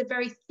gonna do is a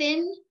very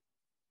thin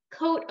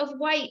coat of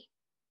white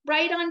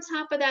right on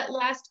top of that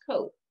last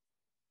coat.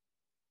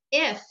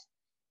 If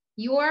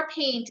your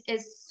paint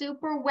is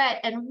super wet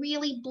and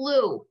really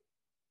blue,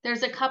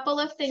 there's a couple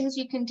of things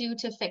you can do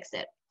to fix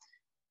it.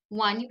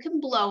 One, you can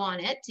blow on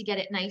it to get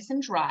it nice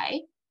and dry.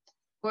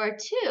 Or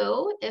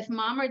two, if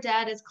mom or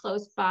dad is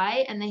close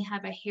by and they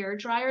have a hair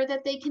dryer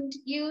that they can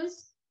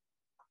use,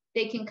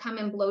 they can come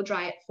and blow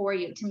dry it for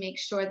you to make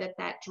sure that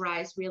that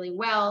dries really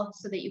well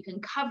so that you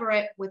can cover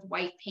it with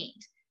white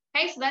paint.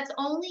 Okay, so that's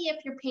only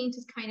if your paint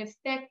is kind of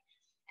thick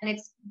and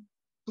it's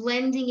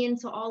blending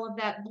into all of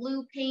that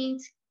blue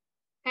paint,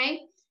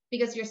 okay?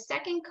 Because your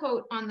second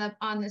coat on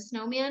the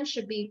snowman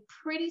should be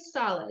pretty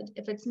solid.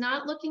 If it's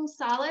not looking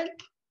solid,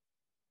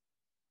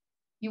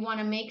 you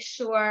wanna make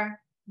sure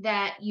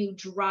that you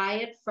dry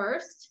it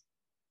first,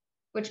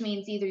 which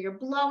means either you're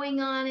blowing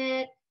on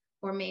it,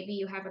 or maybe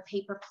you have a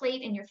paper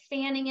plate and you're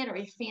fanning it, or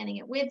you're fanning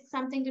it with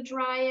something to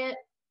dry it.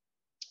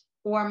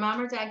 Or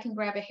mom or dad can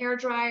grab a hair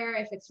dryer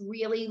if it's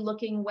really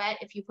looking wet,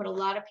 if you put a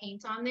lot of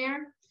paint on there,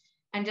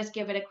 and just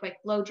give it a quick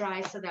blow dry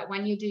so that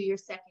when you do your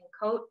second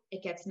coat,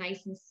 it gets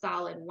nice and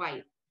solid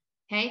white,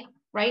 okay?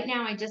 Right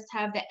now, I just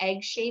have the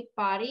egg-shaped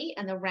body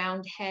and the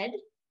round head.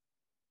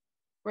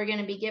 We're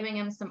gonna be giving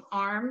him some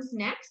arms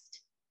next.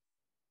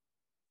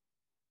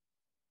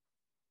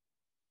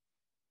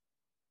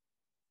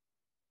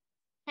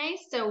 Okay,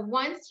 so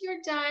once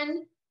you're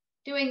done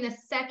doing the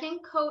second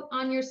coat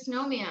on your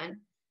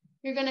snowman,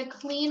 you're gonna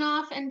clean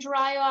off and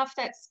dry off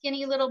that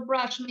skinny little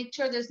brush. Make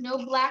sure there's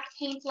no black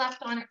paint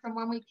left on it from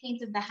when we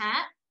painted the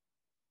hat.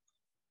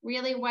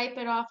 Really wipe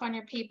it off on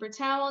your paper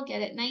towel,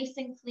 get it nice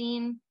and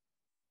clean.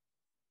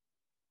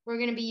 We're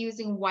gonna be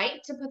using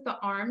white to put the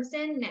arms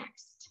in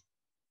next.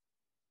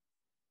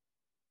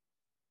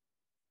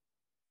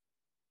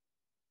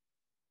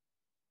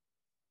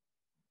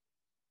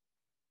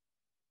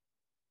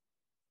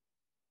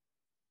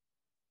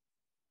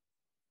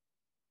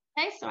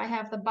 Okay, so I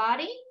have the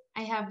body,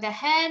 I have the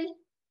head,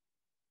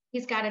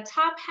 he's got a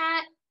top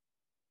hat,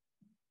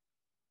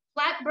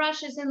 flat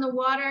brush is in the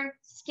water,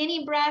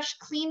 skinny brush,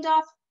 cleaned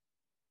off,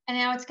 and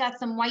now it's got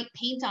some white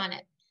paint on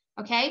it,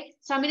 okay?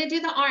 So I'm gonna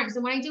do the arms,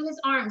 and when I do his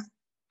arms,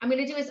 I'm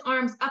gonna do his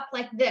arms up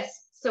like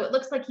this, so it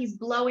looks like he's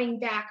blowing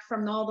back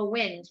from all the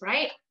wind,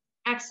 right?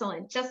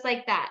 Excellent, just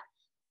like that.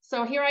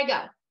 So here I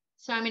go.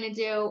 So I'm gonna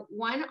do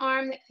one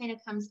arm that kind of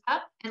comes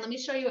up, and let me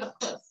show you up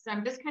close. So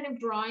I'm just kind of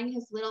drawing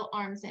his little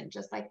arms in,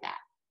 just like that.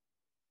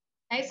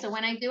 Okay, so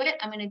when I do it,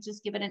 I'm gonna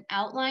just give it an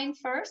outline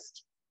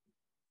first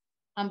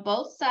on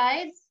both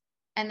sides,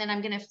 and then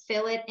I'm gonna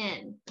fill it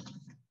in.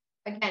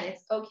 Again,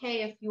 it's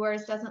okay if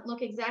yours doesn't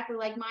look exactly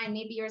like mine.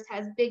 Maybe yours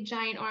has big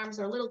giant arms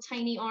or little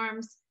tiny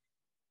arms.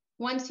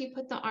 Once you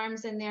put the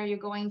arms in there, you're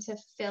going to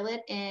fill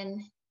it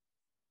in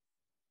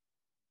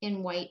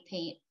white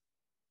paint.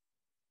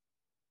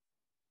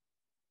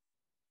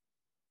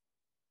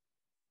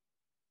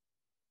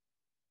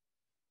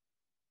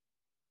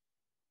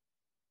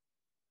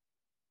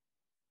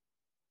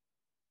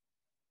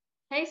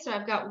 Okay, so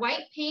I've got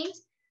white paint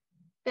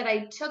that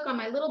I took on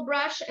my little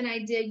brush and I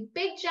did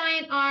big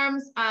giant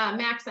arms.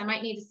 Max, I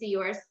might need to see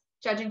yours,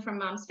 judging from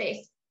mom's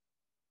face.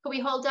 Can we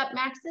hold up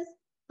Max's?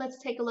 Let's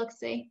take a look,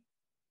 see.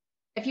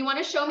 If you want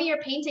to show me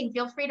your painting,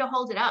 feel free to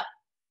hold it up.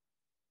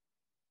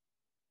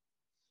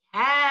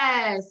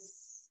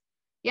 Yes.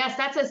 Yes,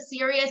 that's a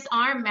serious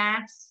arm,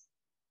 Max.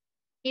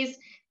 He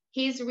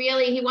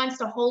wants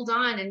to hold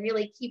on and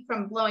really keep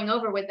from blowing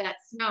over with that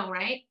snow,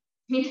 right?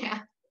 Yeah.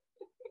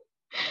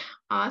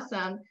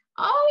 Awesome.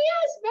 Oh,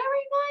 yes,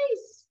 very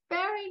nice.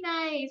 Very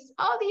nice.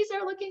 Oh, these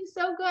are looking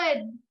so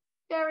good.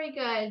 Very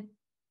good.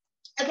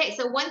 Okay,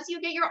 so once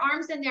you get your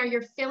arms in there,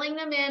 you're filling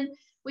them in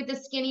with the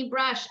skinny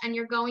brush and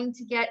you're going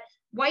to get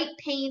white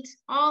paint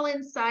all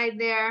inside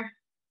there.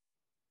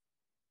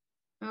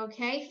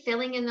 Okay,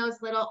 filling in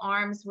those little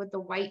arms with the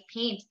white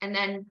paint, and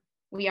then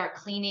we are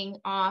cleaning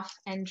off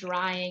and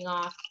drying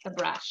off the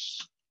brush.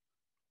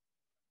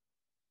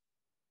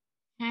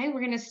 Okay,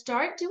 we're gonna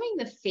start doing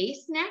the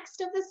face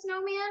next of the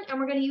snowman, and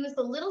we're gonna use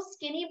the little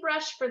skinny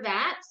brush for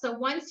that. So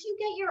once you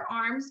get your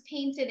arms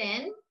painted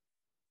in,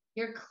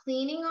 you're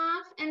cleaning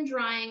off and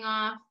drying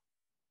off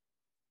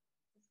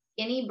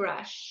the skinny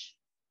brush.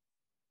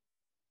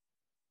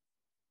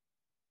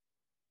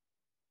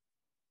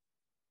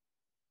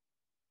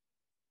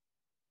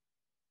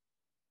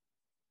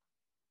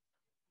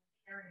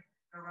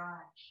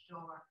 Garage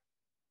door.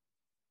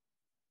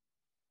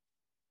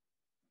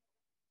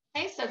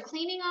 Okay, so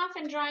cleaning off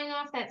and drying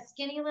off that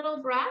skinny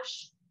little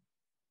brush.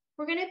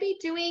 We're gonna be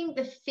doing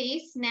the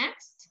face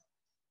next.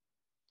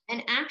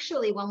 And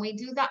actually, when we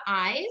do the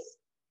eyes,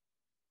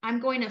 I'm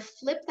going to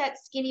flip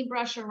that skinny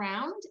brush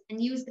around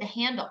and use the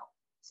handle.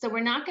 So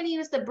we're not gonna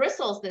use the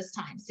bristles this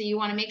time. So you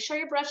wanna make sure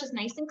your brush is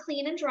nice and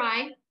clean and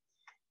dry.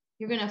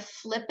 You're gonna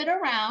flip it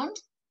around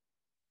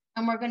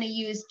And we're going to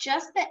use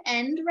just the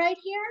end right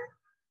here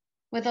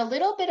with a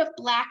little bit of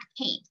black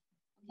paint.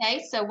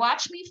 Okay, so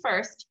watch me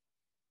first.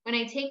 When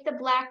I take the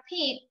black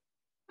paint,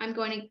 I'm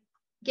going to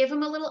give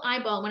him a little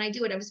eyeball. When I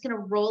do it, I'm just going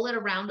to roll it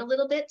around a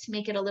little bit to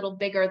make it a little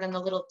bigger than the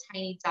little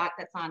tiny dot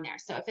that's on there.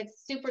 So if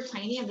it's super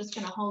tiny, I'm just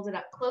going to hold it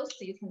up close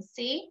so you can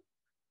see.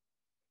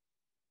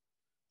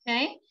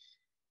 Okay,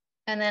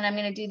 and then I'm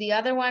going to do the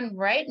other one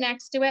right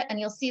next to it, and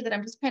you'll see that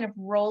I'm just kind of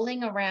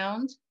rolling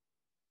around so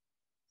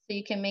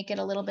you can make it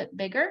a little bit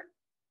bigger.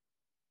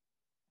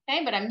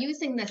 Okay, but I'm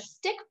using the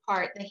stick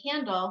part, the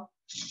handle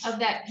of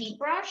that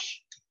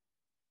paintbrush.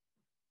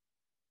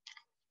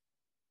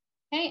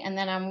 Okay, and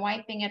then I'm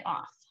wiping it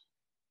off.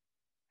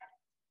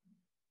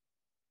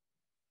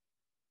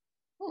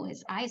 Oh,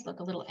 his eyes look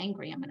a little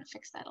angry. I'm going to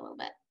fix that a little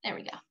bit. There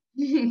we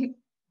go.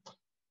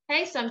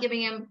 Okay, so I'm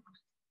giving him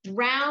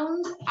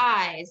round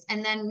eyes,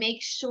 and then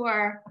make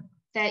sure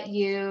that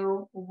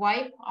you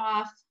wipe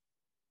off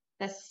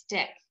the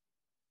stick.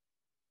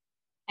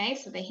 Okay,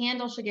 so the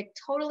handle should get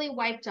totally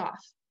wiped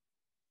off.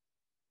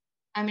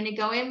 I'm going to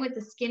go in with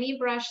the skinny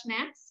brush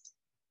next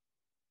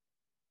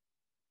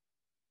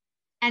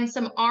and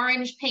some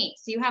orange paint.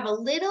 So you have a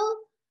little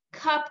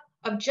cup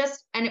of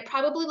just, and it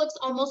probably looks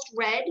almost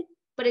red,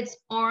 but it's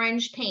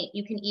orange paint.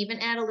 You can even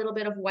add a little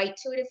bit of white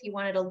to it if you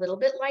want it a little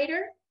bit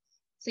lighter.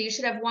 So you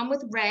should have one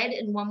with red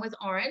and one with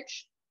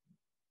orange.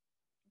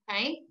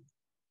 Okay,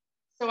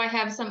 so I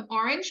have some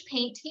orange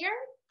paint here.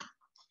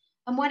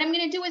 And what I'm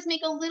going to do is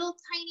make a little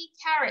tiny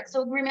carrot.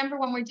 So remember,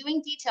 when we're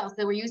doing details,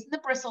 that we're using the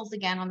bristles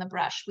again on the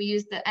brush. We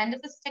use the end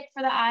of the stick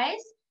for the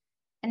eyes,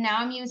 and now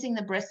I'm using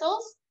the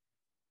bristles.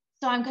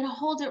 So I'm going to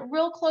hold it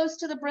real close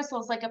to the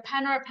bristles like a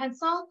pen or a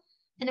pencil,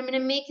 and I'm going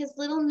to make his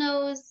little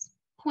nose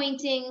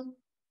pointing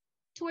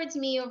towards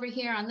me over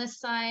here on this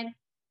side.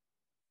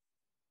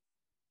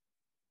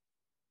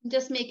 I'm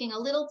just making a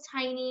little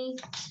tiny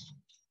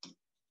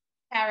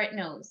carrot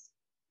nose.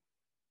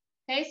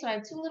 Okay, so I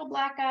have two little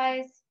black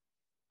eyes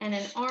and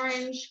an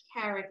orange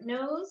carrot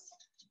nose.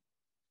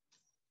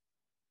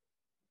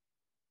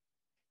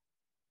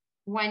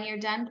 When you're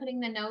done putting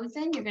the nose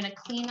in, you're going to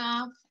clean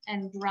off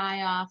and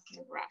dry off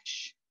the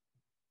brush.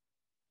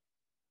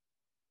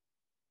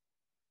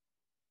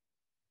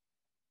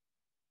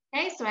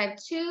 Okay, so I have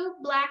two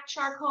black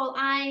charcoal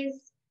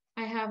eyes.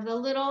 I have the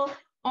little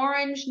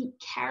orange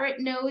carrot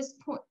nose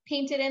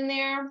painted in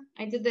there.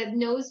 I did the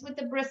nose with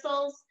the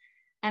bristles,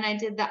 and I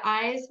did the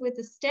eyes with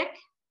the stick.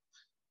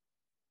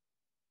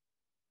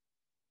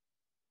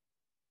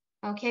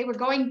 Okay, we're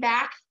going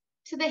back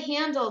to the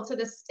handle, to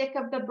the stick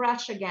of the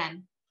brush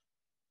again.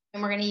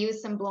 And we're going to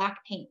use some black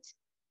paint.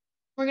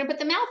 We're going to put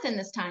the mouth in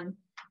this time.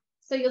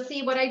 So you'll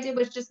see what I did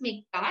was just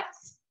make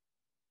dots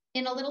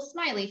in a little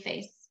smiley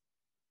face.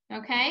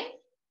 Okay?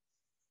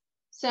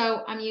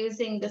 So I'm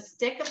using the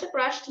stick of the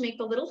brush to make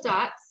the little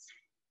dots.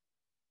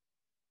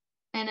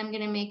 And I'm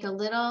going to make a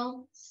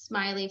little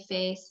smiley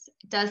face.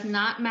 It does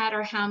not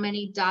matter how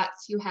many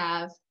dots you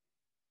have.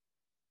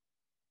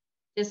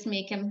 Just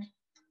make him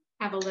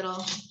have a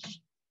little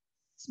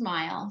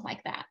smile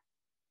like that.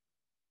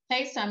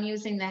 Okay, so I'm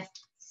using the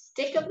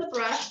stick of the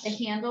brush, the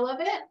handle of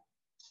it.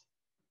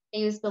 I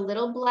used the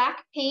little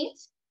black paint,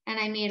 and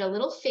I made a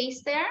little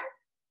face there.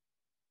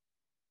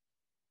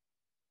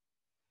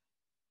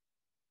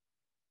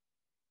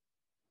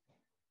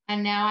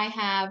 And now I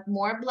have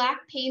more black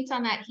paint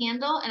on that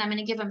handle, and I'm going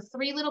to give him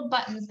 3 little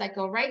buttons that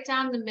go right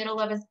down the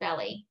middle of his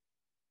belly.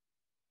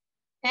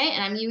 Okay,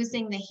 and I'm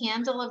using the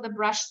handle of the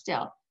brush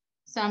still.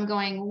 So I'm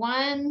going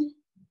 1,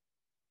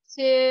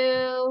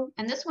 2,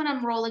 and this one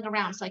I'm rolling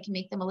around so I can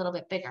make them a little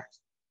bit bigger.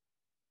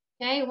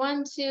 Okay,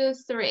 1, 2,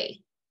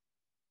 3.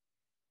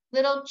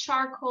 Little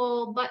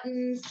charcoal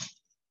buttons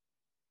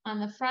on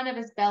the front of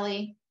his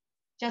belly,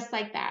 just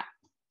like that.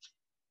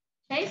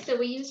 Okay, so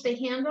we use the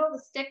handle, the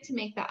stick, to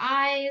make the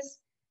eyes,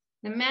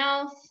 the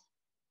mouth,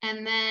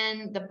 and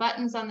then the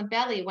buttons on the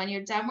belly. When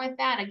you're done with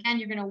that, again,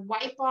 you're going to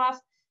wipe off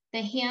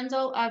the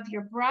handle of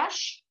your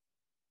brush.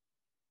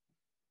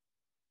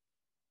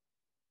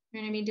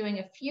 We're going to be doing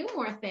a few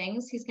more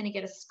things. He's going to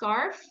get a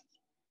scarf.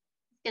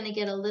 He's going to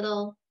get a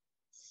little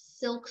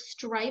silk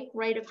stripe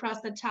right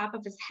across the top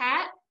of his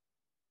hat.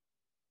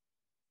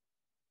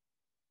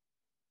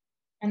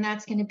 And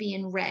that's going to be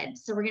in red.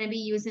 So we're going to be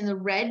using the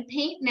red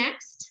paint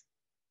next.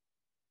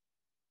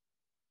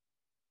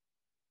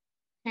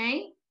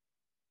 Okay.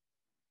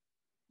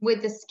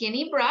 With the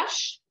skinny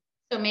brush.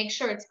 So make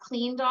sure it's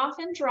cleaned off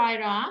and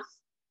dried off.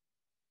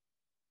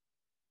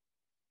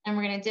 And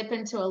we're going to dip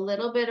into a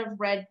little bit of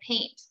red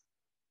paint.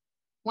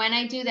 When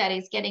I do that,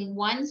 he's getting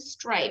one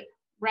stripe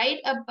right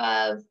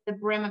above the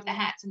brim of the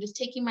hat. So I'm just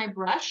taking my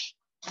brush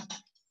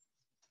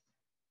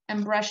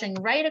and brushing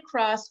right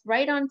across,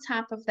 right on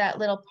top of that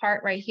little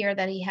part right here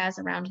that he has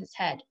around his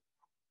head.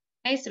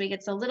 Okay, so he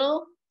gets a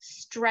little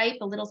stripe,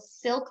 a little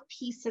silk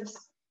piece of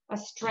a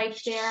stripe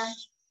there,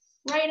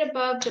 right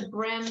above the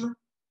brim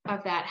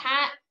of that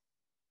hat.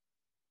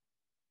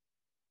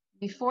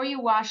 Before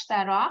you wash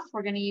that off,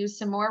 we're going to use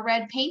some more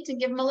red paint and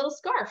give him a little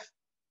scarf.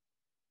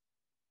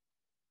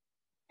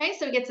 Okay,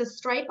 so he gets a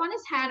stripe on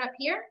his hat up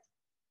here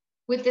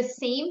with the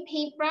same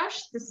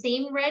paintbrush, the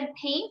same red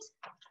paint.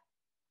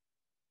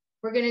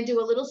 We're gonna do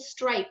a little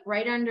stripe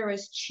right under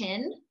his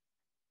chin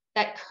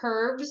that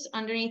curves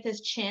underneath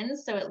his chin,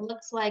 so it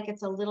looks like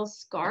it's a little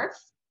scarf.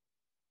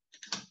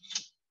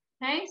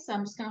 Okay, so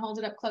I'm just gonna hold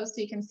it up close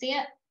so you can see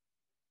it.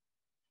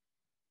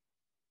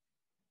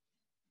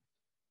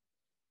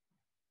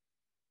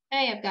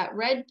 Okay, I've got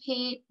red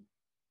paint,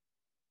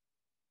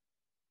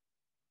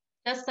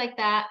 just like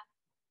that.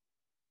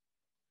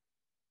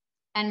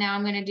 And now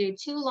I'm gonna do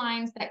 2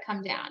 lines that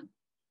come down,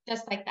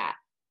 just like that.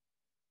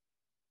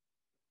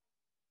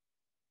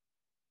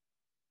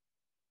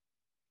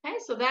 Okay,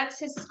 so that's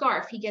his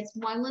scarf. He gets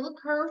one little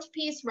curved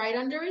piece right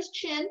under his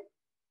chin,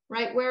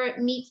 right where it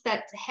meets,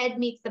 that head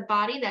meets the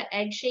body, that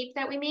egg shape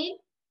that we made.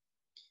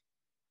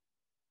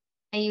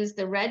 I used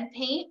the red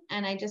paint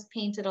and I just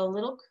painted a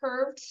little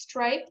curved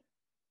stripe.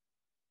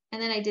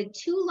 And then I did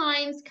 2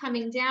 lines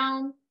coming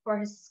down for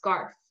his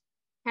scarf.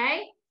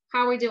 Okay,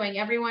 how are we doing?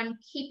 Everyone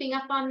keeping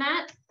up on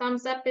that?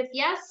 Thumbs up if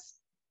yes.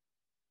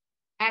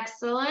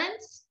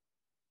 Excellent.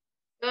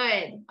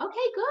 Good.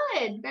 Okay,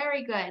 good.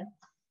 Very good.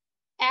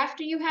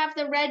 After you have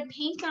the red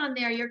paint on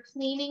there, you're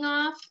cleaning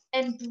off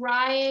and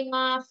drying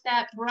off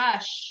that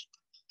brush.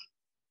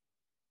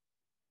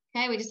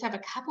 Okay, we just have a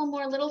couple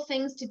more little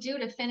things to do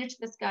to finish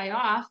this guy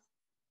off.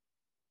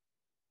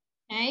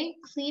 Okay,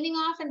 cleaning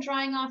off and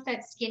drying off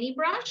that skinny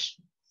brush.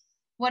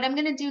 What I'm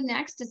gonna do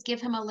next is give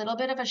him a little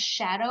bit of a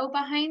shadow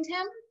behind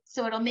him,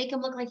 so it'll make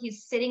him look like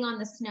he's sitting on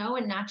the snow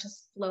and not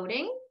just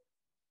floating.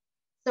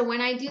 So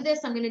when I do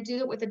this, I'm gonna do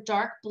it with a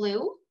dark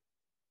blue.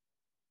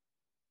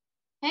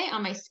 Okay,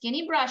 on my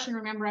skinny brush, and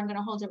remember, I'm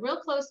gonna hold it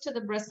real close to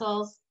the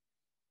bristles,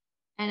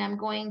 and I'm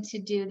going to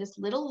do this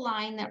little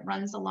line that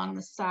runs along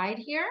the side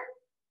here.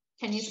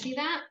 Can you see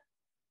that?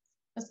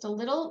 Just a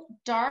little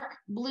dark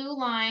blue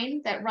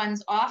line that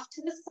runs off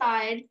to the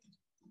side.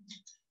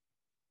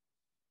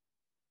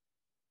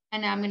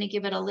 And now I'm gonna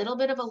give it a little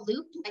bit of a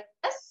loop like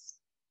this,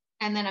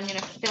 and then I'm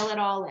gonna fill it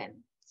all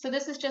in. So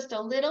this is just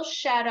a little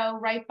shadow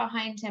right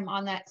behind him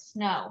on that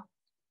snow.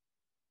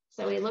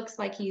 So he looks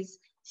like he's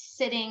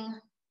sitting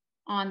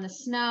on the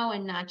snow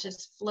and not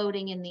just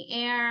floating in the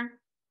air.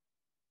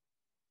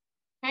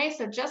 Okay,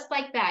 so just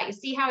like that. You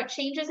see how it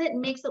changes it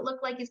and makes it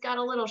look like he's got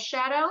a little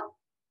shadow?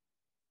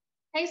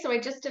 Okay, so I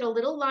just did a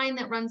little line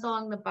that runs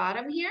along the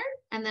bottom here,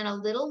 and then a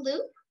little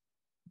loop.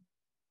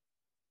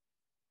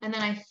 And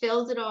then I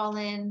filled it all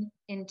in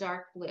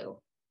dark blue.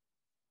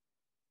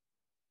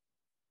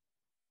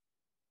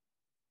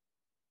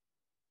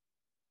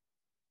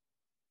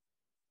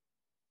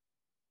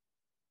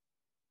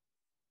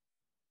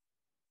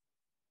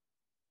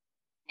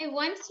 Okay,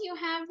 once you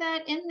have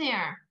that in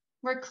there,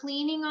 we're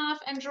cleaning off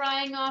and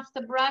drying off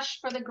the brush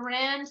for the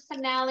grand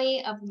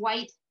finale of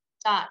white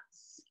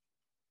dots.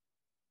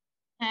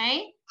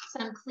 Okay,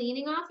 so I'm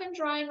cleaning off and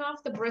drying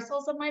off the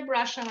bristles of my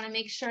brush. I want to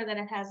make sure that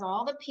it has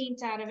all the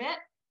paint out of it.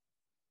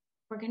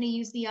 We're going to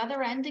use the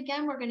other end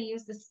again. We're going to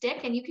use the stick,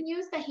 and you can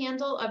use the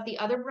handle of the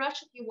other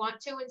brush if you want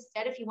to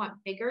instead, if you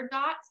want bigger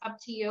dots, up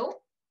to you.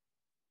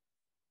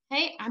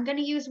 Okay, I'm going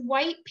to use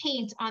white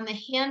paint on the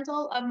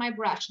handle of my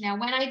brush. Now,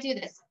 when I do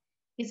this,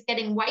 he's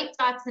getting white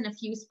dots in a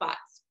few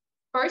spots.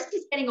 First,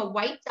 he's getting a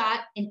white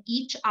dot in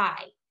each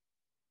eye.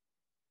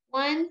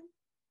 1,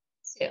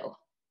 2.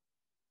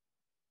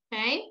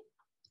 Okay,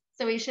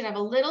 so we should have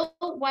a little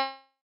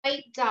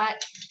white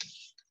dot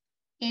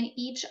in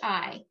each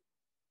eye.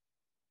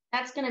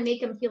 That's gonna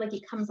make him feel like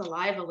he comes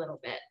alive a little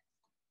bit.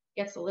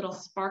 Gets a little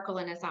sparkle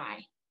in his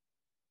eye.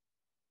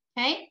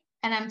 Okay,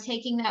 and I'm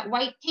taking that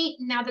white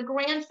paint. Now the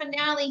grand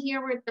finale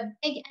here with the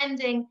big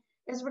ending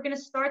is we're gonna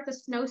start the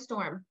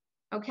snowstorm,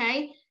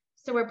 okay?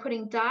 So we're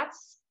putting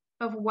dots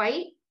of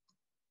white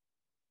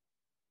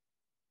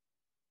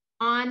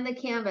on the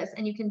canvas,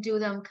 and you can do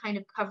them kind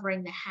of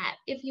covering the hat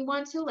if you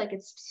want to, like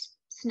it's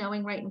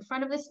snowing right in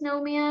front of the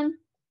snowman.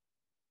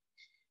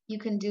 You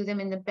can do them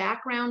in the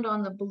background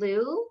on the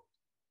blue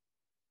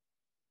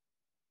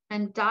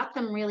and dot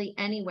them really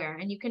anywhere.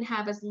 And you can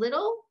have as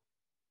little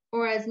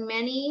or as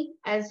many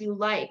as you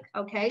like,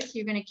 okay? So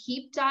you're gonna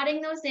keep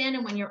dotting those in,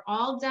 and when you're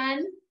all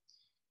done,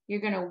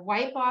 you're gonna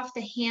wipe off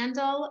the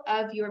handle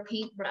of your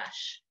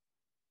paintbrush.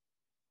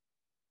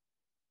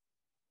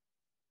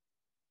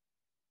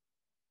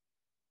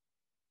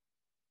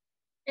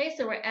 Okay,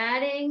 so we're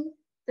adding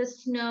the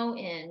snow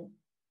in.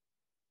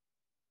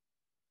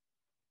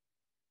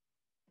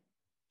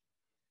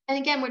 And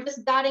again, we're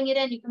just dotting it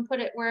in. You can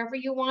put it wherever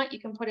you want. You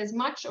can put as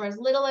much or as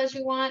little as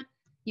you want.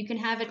 You can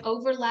have it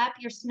overlap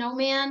your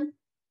snowman.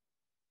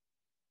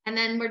 And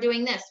then we're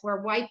doing this.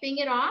 We're wiping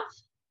it off.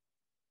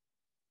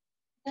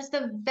 That's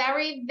the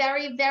very,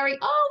 very, very,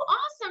 oh,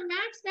 awesome,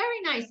 Max,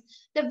 very nice.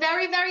 The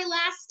very, very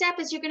last step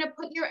is you're gonna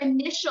put your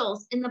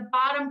initials in the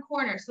bottom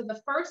corner. So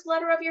the first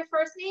letter of your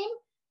first name,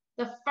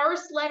 the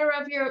first letter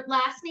of your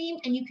last name,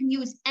 and you can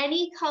use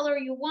any color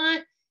you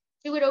want.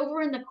 Do it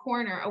over in the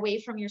corner away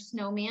from your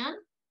snowman.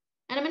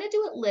 And I'm gonna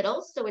do it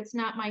little, so it's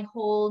not my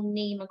whole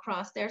name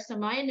across there. So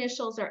my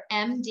initials are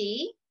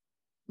MD,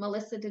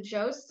 Melissa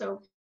DeJost.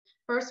 So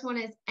First one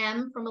is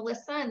M for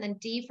Melissa and then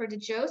D for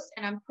DeJost.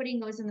 And I'm putting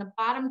those in the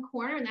bottom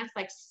corner, and that's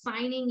like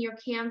signing your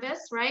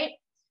canvas, right?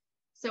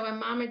 So when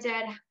mom or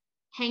dad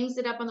hangs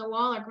it up on the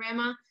wall, or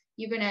grandma,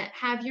 you're gonna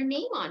have your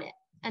name on it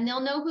and they'll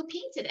know who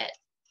painted it.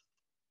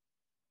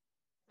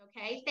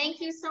 Okay,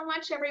 thank you so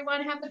much,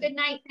 everyone. Have a good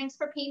night. Thanks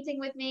for painting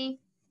with me.